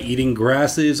tank and by eating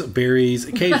grasses, berries,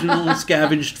 occasional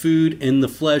scavenged food, and the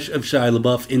flesh of Shia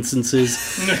LaBeouf instances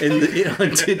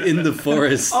hunted in the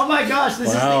forest. Oh my gosh, this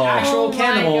is the actual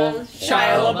cannibal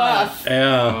Shia LaBeouf.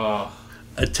 Yeah.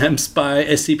 Attempts by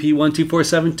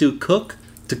SCP-1247 to cut,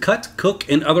 cook,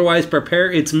 and otherwise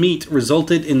prepare its meat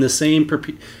resulted in the same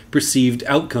perceived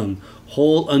outcome: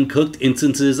 whole, uncooked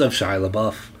instances of Shia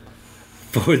LaBeouf.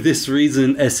 For this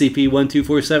reason,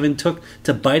 SCP-1247 took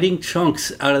to biting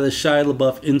chunks out of the Shia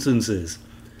LaBeouf instances.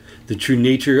 The true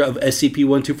nature of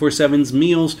SCP-1247's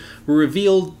meals were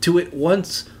revealed to it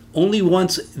only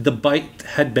once the bite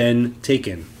had been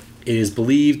taken. It is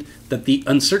believed that the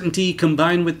uncertainty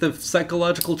combined with the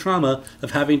psychological trauma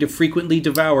of having to frequently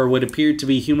devour what appeared to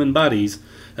be human bodies,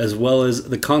 as well as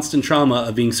the constant trauma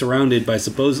of being surrounded by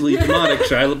supposedly demonic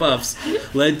Shia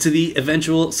LaBeoufs, led to the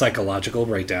eventual psychological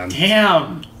breakdown.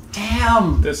 Damn.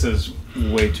 This is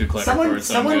way too clever for its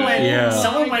own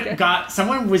good.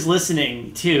 Someone was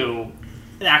listening to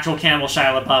the actual cannibal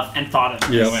Shia LaBeouf and thought of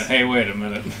this. I went, hey, wait a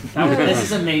minute. This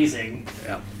is amazing.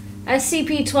 Yeah.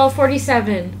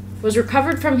 SCP-1247 was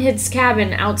recovered from its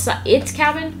cabin outside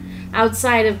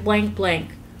of blank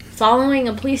blank, following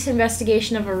a police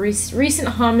investigation of a recent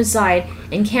homicide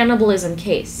and cannibalism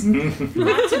case,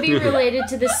 not to be related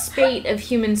to the spate of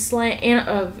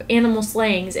animal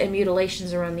slayings and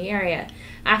mutilations around the area.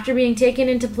 After being taken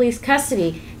into police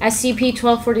custody,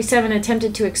 SCP-1247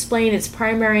 attempted to explain its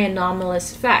primary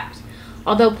anomalous effect.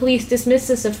 Although police dismissed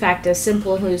this effect as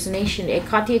simple hallucination, it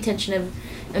caught the attention of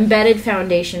embedded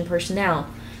Foundation personnel.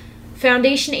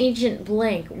 Foundation Agent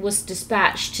Blank was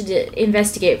dispatched to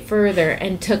investigate further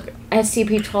and took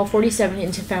SCP-1247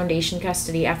 into Foundation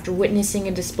custody after witnessing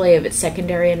a display of its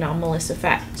secondary anomalous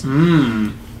effect.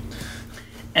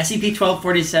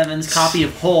 SCP-1247's copy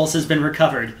of Holes has been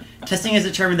recovered. Testing has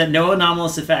determined that no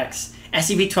anomalous effects.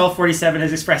 SCP-1247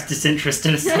 has expressed disinterest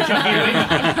in a second viewing.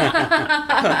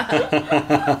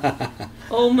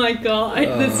 Oh my god,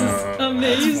 this is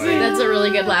amazing. That's a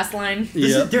really good last line.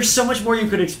 There's so much more you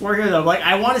could explore here, though. Like,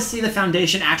 I want to see the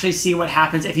Foundation actually see what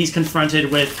happens if he's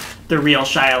confronted with the real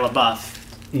Shia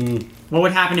LaBeouf. What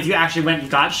would happen if you actually went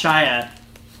and got Shia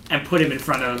and put him in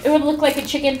front of... It would look like a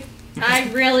chicken. I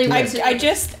really want to.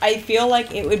 I feel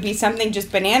like it would be something just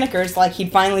bananas, like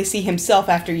he'd finally see himself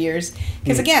after years.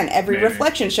 Because again, every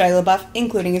reflection Shia LaBeouf,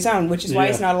 including his own, which is why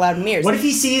he's not allowed in mirrors. What if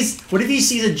he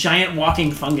sees a giant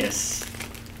walking fungus?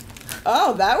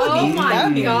 Oh, that would be. That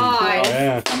would be god.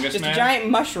 Yeah. Just a giant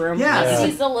mushroom. Yeah.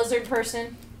 He's the lizard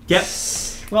person. Yep.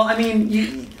 Well, I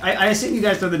mean, I assume you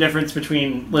guys know the difference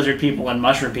between lizard people and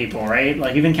mushroom people, right?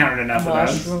 Like, you've encountered enough of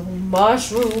those.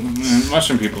 Mushroom.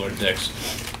 Mushroom people are dicks.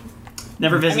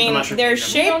 Never visit the I mean, mushroom they're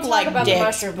kingdom. shaped like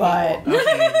dicks, but...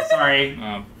 Okay, sorry.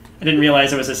 I didn't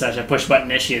realize it was such a push-button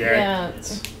issue there. Yeah.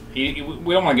 We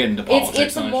don't want to get into politics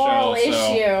It's a on the moral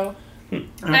show, issue.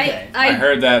 Okay. I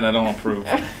heard that and I don't approve.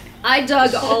 I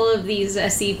dug all of these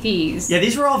SCPs. Yeah,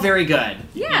 these were all very good.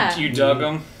 Yeah. You dug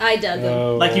them? I dug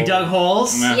them. Like you dug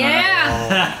holes?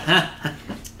 Yeah.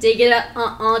 Dig it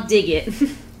up. Dig it.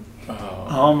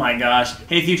 Oh my gosh.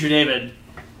 Hey, Future David,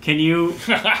 can you...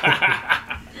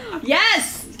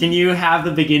 Yes! Can you have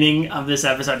the beginning of this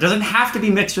episode? It doesn't have to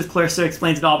be mixed with Clarissa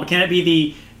Explains It All, but can it be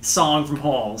the song from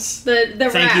Holes? The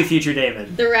Thank rap. you, Future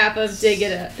David. The rap of Dig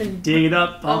It Up. Dig it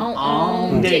up,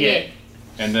 dig it.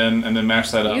 And then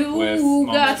match that up with You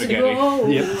Mom got Spaghetti. to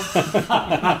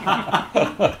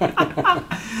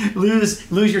go.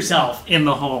 Lose yourself in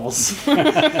the holes.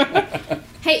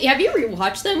 Hey, have you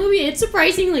rewatched that movie? It's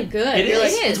surprisingly good. It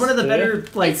is. It's one of the better,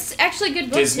 like... It's actually a good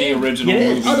book. Disney original It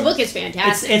is. movie. Oh, the book is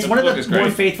fantastic. It's one of book the is more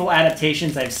great. faithful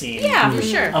adaptations I've seen. Yeah, for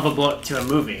sure. Of a book to a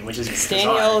movie, which is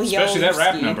Daniel bizarre. Especially that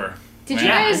rap Yolowski. number. Did Man, you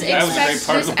guys that was a great expect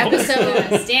part of this the book.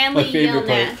 episode... Stanley My favorite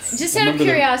part. Yelnats. Just out of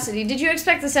curiosity, did you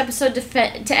expect this episode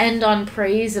to end on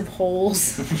praise of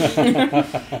holes?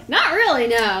 Not really,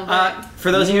 no. But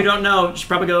For those of you who don't know, you should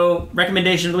probably go,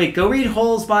 recommendation of the week, go read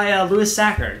Holes by Louis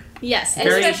Sackard. yes. And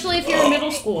Very- especially if you're in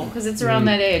middle school, because it's around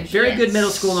that age. Very Yes. good middle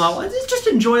school novel. It's just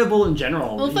enjoyable in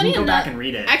general. Well, you funny can go enough, back and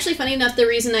read it. Actually, funny enough, the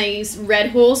reason I read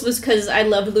Holes was because I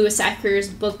loved Louis Sackard's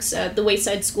books, The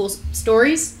Wayside School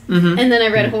Stories, and then I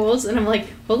read Holes, and I'm like,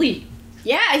 holy,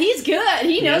 yeah, he's good.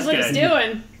 He knows is what he's good.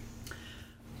 doing.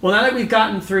 Well, now that we've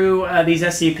gotten through these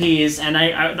SCPs, and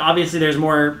I obviously there's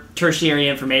more tertiary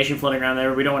information floating around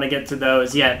there, we don't want to get to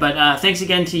those yet. But thanks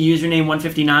again to username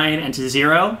 159 and to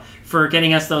Zero for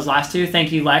getting us those last two.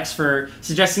 Thank you, Lex, for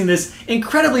suggesting this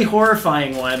incredibly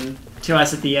horrifying one to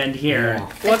us at the end here.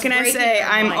 What can I breaking say? our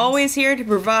I'm minds. always here to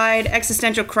provide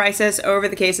existential crisis over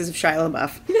the cases of Shia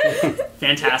LaBeouf.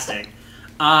 Fantastic.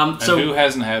 And So who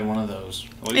hasn't had one of those?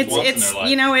 At least once in their life.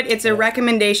 You know, it's a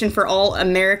recommendation for all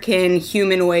American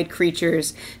humanoid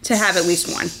creatures to have at least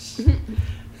one.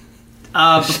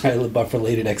 Shia LaBeouf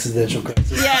related existential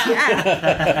crisis.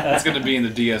 Yeah. It's going to be in the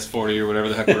DS40 or whatever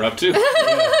the heck we're up to.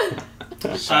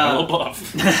 Shia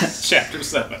LaBeouf. Chapter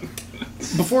 7.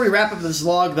 before we wrap up this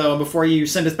log, though, before you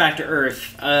send us back to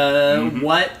Earth,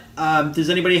 what does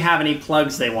anybody have any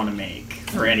plugs they want to make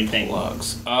or anything?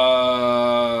 Plugs.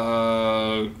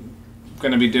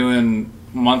 Going to be doing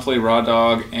monthly Raw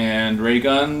Dog and Ray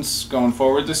Guns going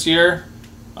forward this year.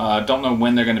 Don't know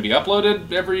when they're going to be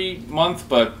uploaded every month,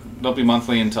 but they'll be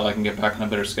monthly until I can get back on a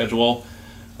better schedule.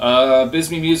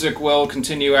 Bisme Music will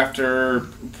continue after,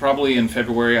 probably in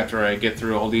February, after I get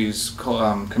through all these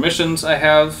commissions I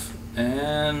have.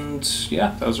 And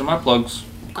yeah, those are my plugs.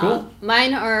 Cool.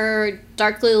 Mine are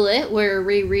Darkly Lit, where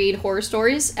we read horror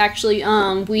stories. Actually,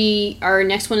 our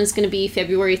next one is going to be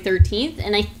February 13th,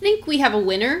 and I think we have a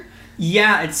winner.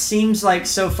 Yeah, it seems like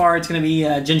so far it's going to be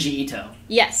Junji Ito.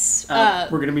 Yes. We're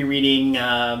going to be reading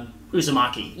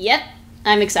Uzumaki. Yep.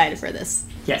 I'm excited for this.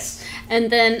 Yes. And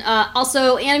then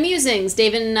also Animusings.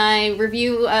 David and I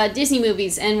review Disney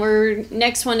movies, and our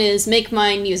next one is Make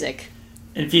Mine Music.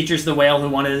 It features the whale who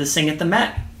wanted to sing at the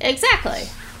Met. Exactly.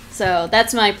 So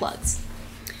that's my plugs.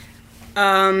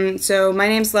 So my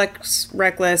name's Lex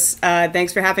Reckless.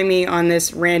 Thanks for having me on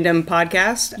this random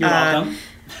podcast. You're welcome.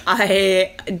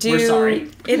 I do. We're sorry.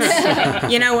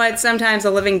 It's, you know what? Sometimes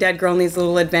a living dead girl needs a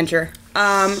little adventure.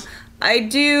 I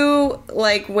do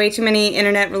like way too many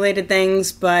internet-related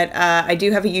things, but I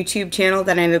do have a YouTube channel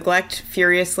that I neglect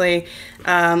furiously.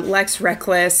 Lex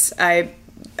Reckless. I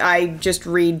just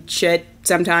read shit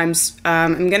sometimes.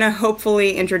 I'm gonna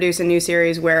hopefully introduce a new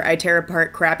series where I tear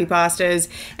apart creepypastas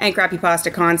and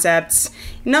creepypasta concepts.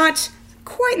 Not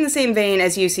quite in the same vein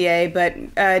as UCA, but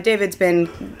David's been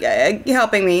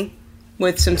helping me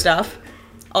with some stuff.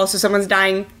 Also, someone's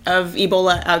dying of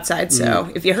Ebola outside,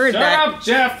 so if you heard Shut that... up,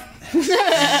 Jeff!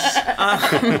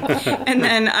 And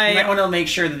then You might want to make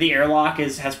sure that the airlock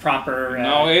has proper...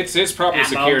 No, it's properly ammo.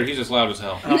 secured. He's just loud as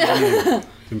hell.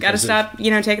 Gotta stop,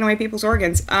 taking away people's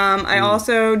organs. I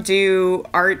also do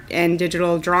art and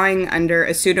digital drawing under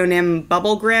a pseudonym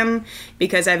Bubblegrim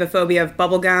because I have a phobia of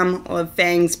bubblegum. Well,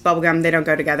 fangs, bubblegum, they don't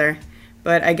go together.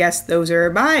 But I guess those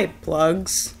are my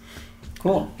plugs.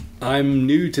 Cool. I'm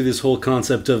new to this whole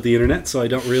concept of the internet, so I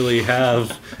don't really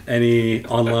have any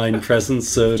online presence,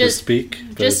 so to speak.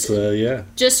 But, yeah.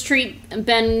 Just treat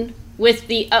Ben with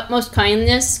the utmost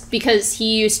kindness because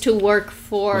he used to work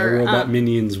for... My robot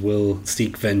minions will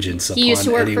seek vengeance upon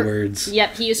any words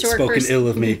Yep, he used to work spoken for... ill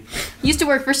of me. He used to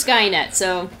work for Skynet,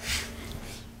 so...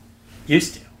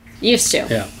 Used to.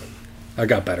 Yeah. I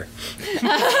got better.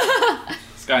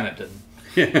 Skynet didn't.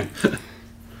 Yeah.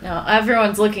 No,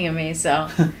 everyone's looking at me, so...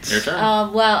 Your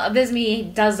turn. Well,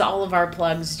 Abysme does all of our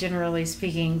plugs, generally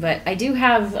speaking, but I do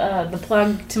have the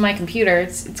plug to my computer.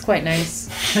 It's quite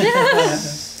nice.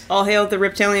 All hail the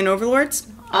reptilian overlords.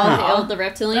 All hail the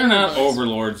reptilian They're not overlords.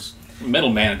 overlords. Middle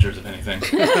managers, if anything.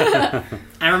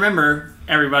 I remember,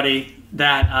 everybody,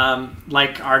 that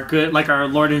like our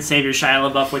Lord and Savior Shia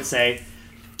LaBeouf would say,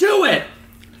 do it!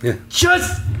 Yeah.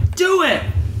 Just do it!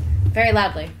 Very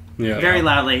loudly. Yeah. Very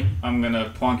loudly. I'm gonna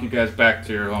plonk you guys back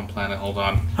to your home planet. Hold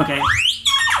on. Okay.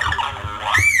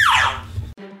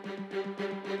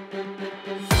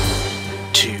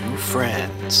 Two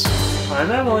friends I'm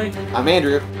Emily. I'm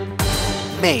Andrew.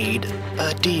 made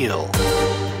a deal.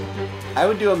 I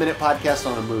would do a minute podcast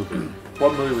on a movie.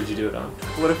 What movie would you do it on?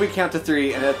 What if we count to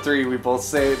 3, and at 3 we both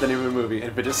say the name of the movie, and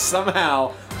if it is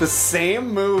somehow the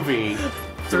same movie,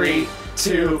 3,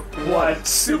 2, 1,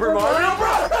 Super Mario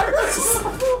Brothers!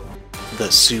 The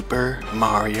Super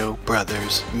Mario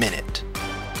Brothers Minute.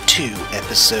 2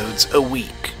 episodes a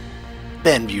week.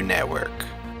 Benview Network.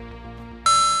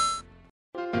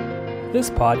 This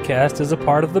podcast is a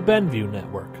part of the Benview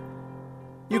Network.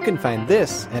 You can find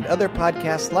this and other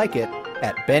podcasts like it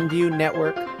at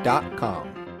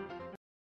BenviewNetwork.com.